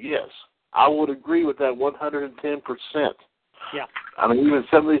difficult, yes. I would agree with that 110%. Yeah. I mean, even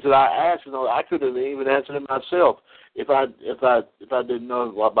some of these that I asked, you know, I could have even answered it myself if I didn't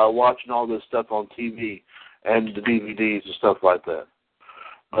know by watching all this stuff on TV and the DVDs and stuff like that.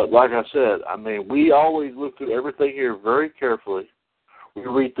 But like I said, I mean, we always look through everything here very carefully. We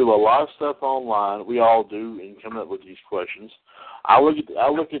read through a lot of stuff online. We all do, and come up with these questions. I look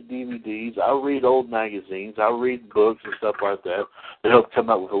at DVDs. I read old magazines. I read books and stuff like that. They help come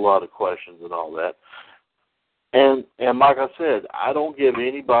up with a lot of questions and all that. And like I said, I don't give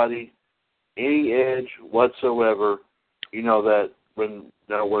anybody any edge whatsoever. You know that when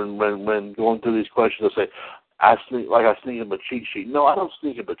going through these questions, I say I sneak them a cheat sheet. No, I don't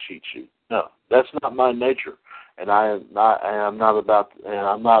sneak them a cheat sheet. No, that's not my nature. And I'm not about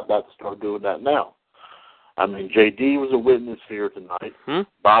to start doing that now. I mean, JD was a witness here tonight.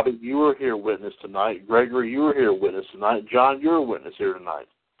 Bobby, you were here witness tonight. Gregory, you were here witness tonight. John, you're a witness here tonight.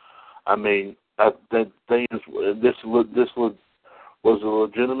 I mean, the thing is, this was a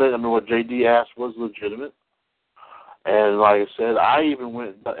legitimate. I mean, what JD asked was legitimate. And like I said, I even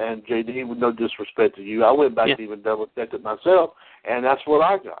went, and JD, with no disrespect to you, I went back to even double-check it myself, and that's what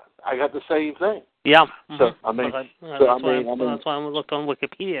I got. I got the same thing. Yeah. So, I mean, that's why I looked on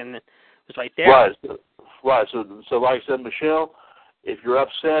Wikipedia, and it was right there. Right. So like I said, Michelle, if you're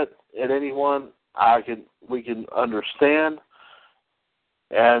upset at anyone, we can understand.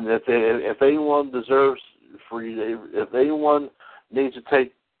 And if anyone deserves for you, if anyone needs to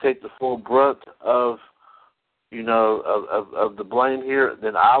take the full brunt of, you know, of the blame here,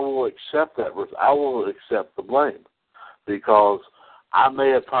 then I will accept that. I will accept the blame because I may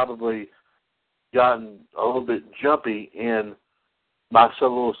have probably gotten a little bit jumpy in my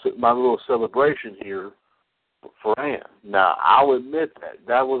little celebration here for Ann. Now, I'll admit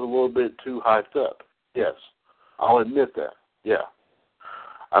that was a little bit too hyped up. Yes, I'll admit that. Yeah,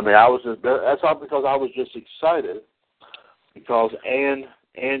 I mean, that's all because I was just excited because Ann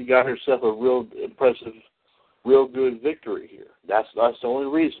got herself a real impressive, real good victory here. That's the only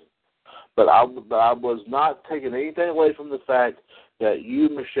reason. But I was not taking anything away from the fact that you,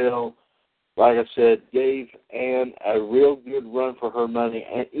 Michelle, like I said, gave Ann a real good run for her money,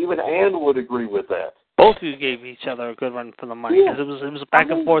 and even Ann would agree with that. Both of you gave each other a good run for the money because it was a back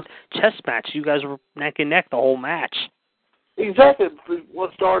and forth chess match. You guys were neck and neck the whole match. Exactly.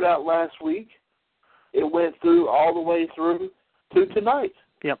 What started out last week, it went through all the way through to tonight.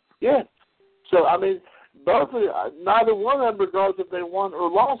 Yep. Yeah. So I mean, neither one of them, regardless if they won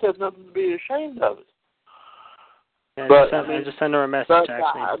or lost, has nothing to be ashamed of it. Yeah, but I just sent her a message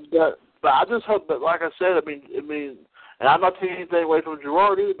actually. But I just hope that, like I said, I mean, and I'm not taking anything away from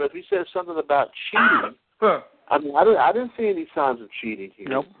Gerard either, but if he said something about cheating, I mean, I didn't see any signs of cheating here.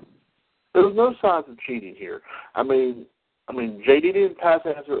 Nope. There was no signs of cheating here. I mean, JD didn't pass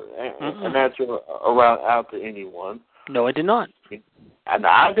an answer out to anyone. No, I did not. And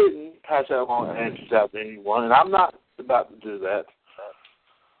I didn't pass out answers out to anyone, and I'm not about to do that.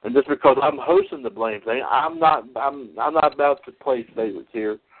 And just because I'm hosting the blame thing, I'm not about to play favorites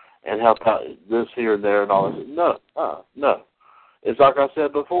here and help out this here and there and all this. No. It's like I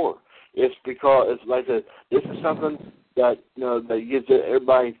said before. It's because it's like this is something that that gets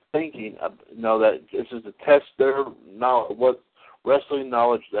everybody thinking. That this is to test their knowledge, what wrestling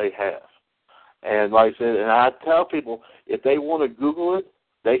knowledge they have. And like I said, and I tell people if they want to Google it,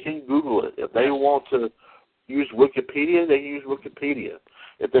 they can Google it. If they want to use Wikipedia, they can use Wikipedia.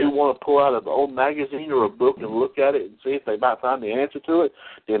 If they want to pull out an old magazine or a book and look at it and see if they might find the answer to it,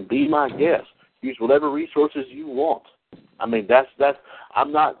 then be my guest. Use whatever resources you want. I mean, that's.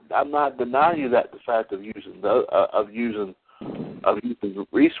 I'm not denying you the fact of using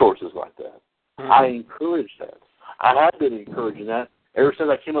resources like that. I encourage that. I have been encouraging that ever since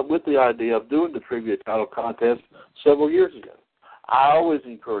I came up with the idea of doing the trivia title contest several years ago. I always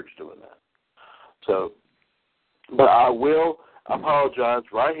encourage doing that. So, But I will apologize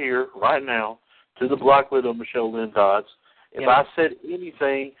right here, right now, to the Black Widow, Michelle Lynn Dodds, if I said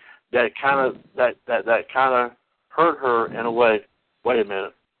anything that kind of hurt her in a way. Wait a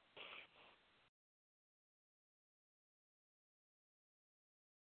minute.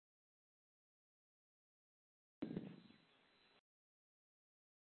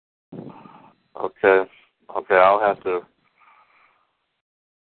 Okay, I'll have to.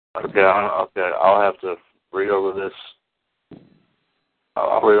 I'll have to read over this.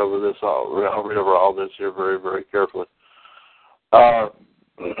 I'll read over this. I'll read over all this here very, very carefully. But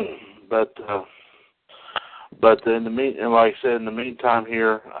in the like I said, in the meantime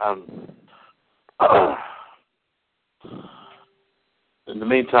here,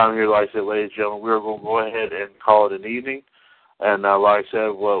 like I said, ladies and gentlemen, we're going to go ahead and call it an evening. And like I said,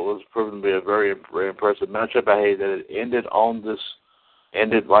 well, it was proven to be a very, very impressive matchup. I hate that it ended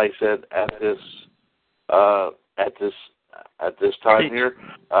like I said at this time here.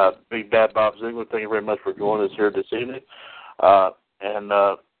 Big Bad Bob Ziegler, thank you very much for joining us here this evening. And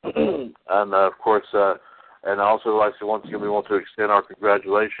of course, and also, like I said, once again, we want to extend our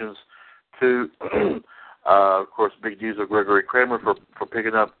congratulations to, of course, Big Diesel Gregory Kramer for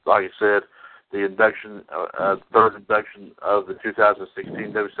picking up, like I said, the induction, third induction of the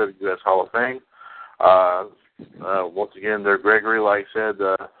 2016 WCWUS Hall of Fame. Once again, there, Gregory, like I said,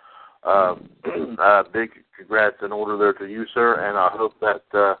 big congrats in order there to you, sir, and I hope that,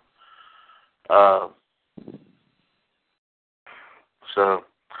 so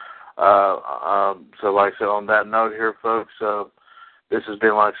like I said, on that note here, folks, this has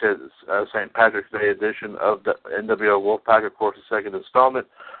been, like I said, St. Patrick's Day edition of the NWO Wolfpac, of course, the second installment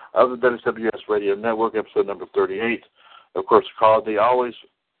of the WCWUS Radio Network, episode number 38. Of course, the call ID always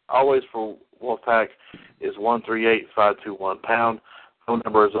for Wolfpac is 138-521-pound. Phone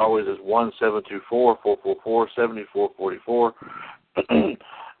number, as always, is 1-724-444-7444.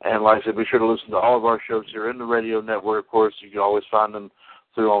 And like I said, be sure to listen to all of our shows here in the radio network. Of course, you can always find them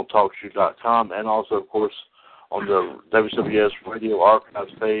through on TalkShoe.com and also, of course, on the WCWUS Radio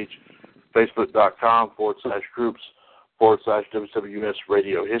Archives page, Facebook.com/groups/WCWUS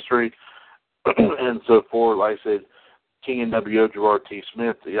Radio History. And so for, like I said, King NWO Gerard T.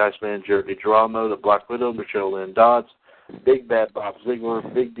 Smith, the Iceman Jeremy Geronimo, the Black Widow Michelle Lynn Dodds, Big Bad Bob Ziegler,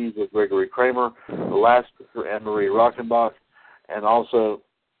 Big Diesel Gregory Kramer, the Last Speaker Anne-Marie Rockenbach, and also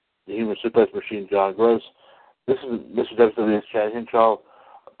the Human Suplex Machine John Gross. This is Mr. WCWUS Chad Henshaw,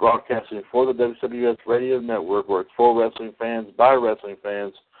 broadcasting for the WCWUS Radio Network, where it's for wrestling fans, by wrestling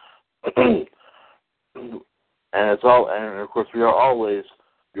fans. And it's all, and of course, we are always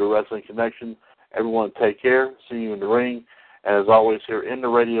your wrestling connection. Everyone take care. See you in the ring. And as always, here in the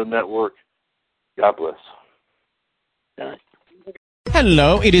radio network, God bless.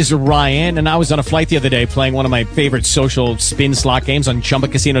 Hello, it is Ryan, and I was on a flight the other day playing one of my favorite social spin slot games on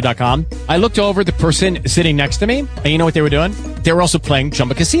ChumbaCasino.com. I looked over at the person sitting next to me, and you know what they were doing? They were also playing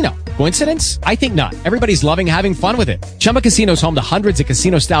Chumba Casino. Coincidence? I think not. Everybody's loving having fun with it. Chumba Casino is home to hundreds of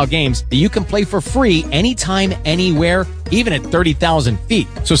casino-style games that you can play for free anytime, anywhere, even at 30,000 feet.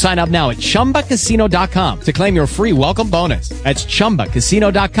 So sign up now at ChumbaCasino.com to claim your free welcome bonus. That's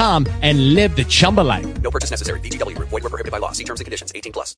ChumbaCasino.com and live the Chumba life. No purchase necessary. VGW. Void where prohibited by law. See terms and conditions. 18+.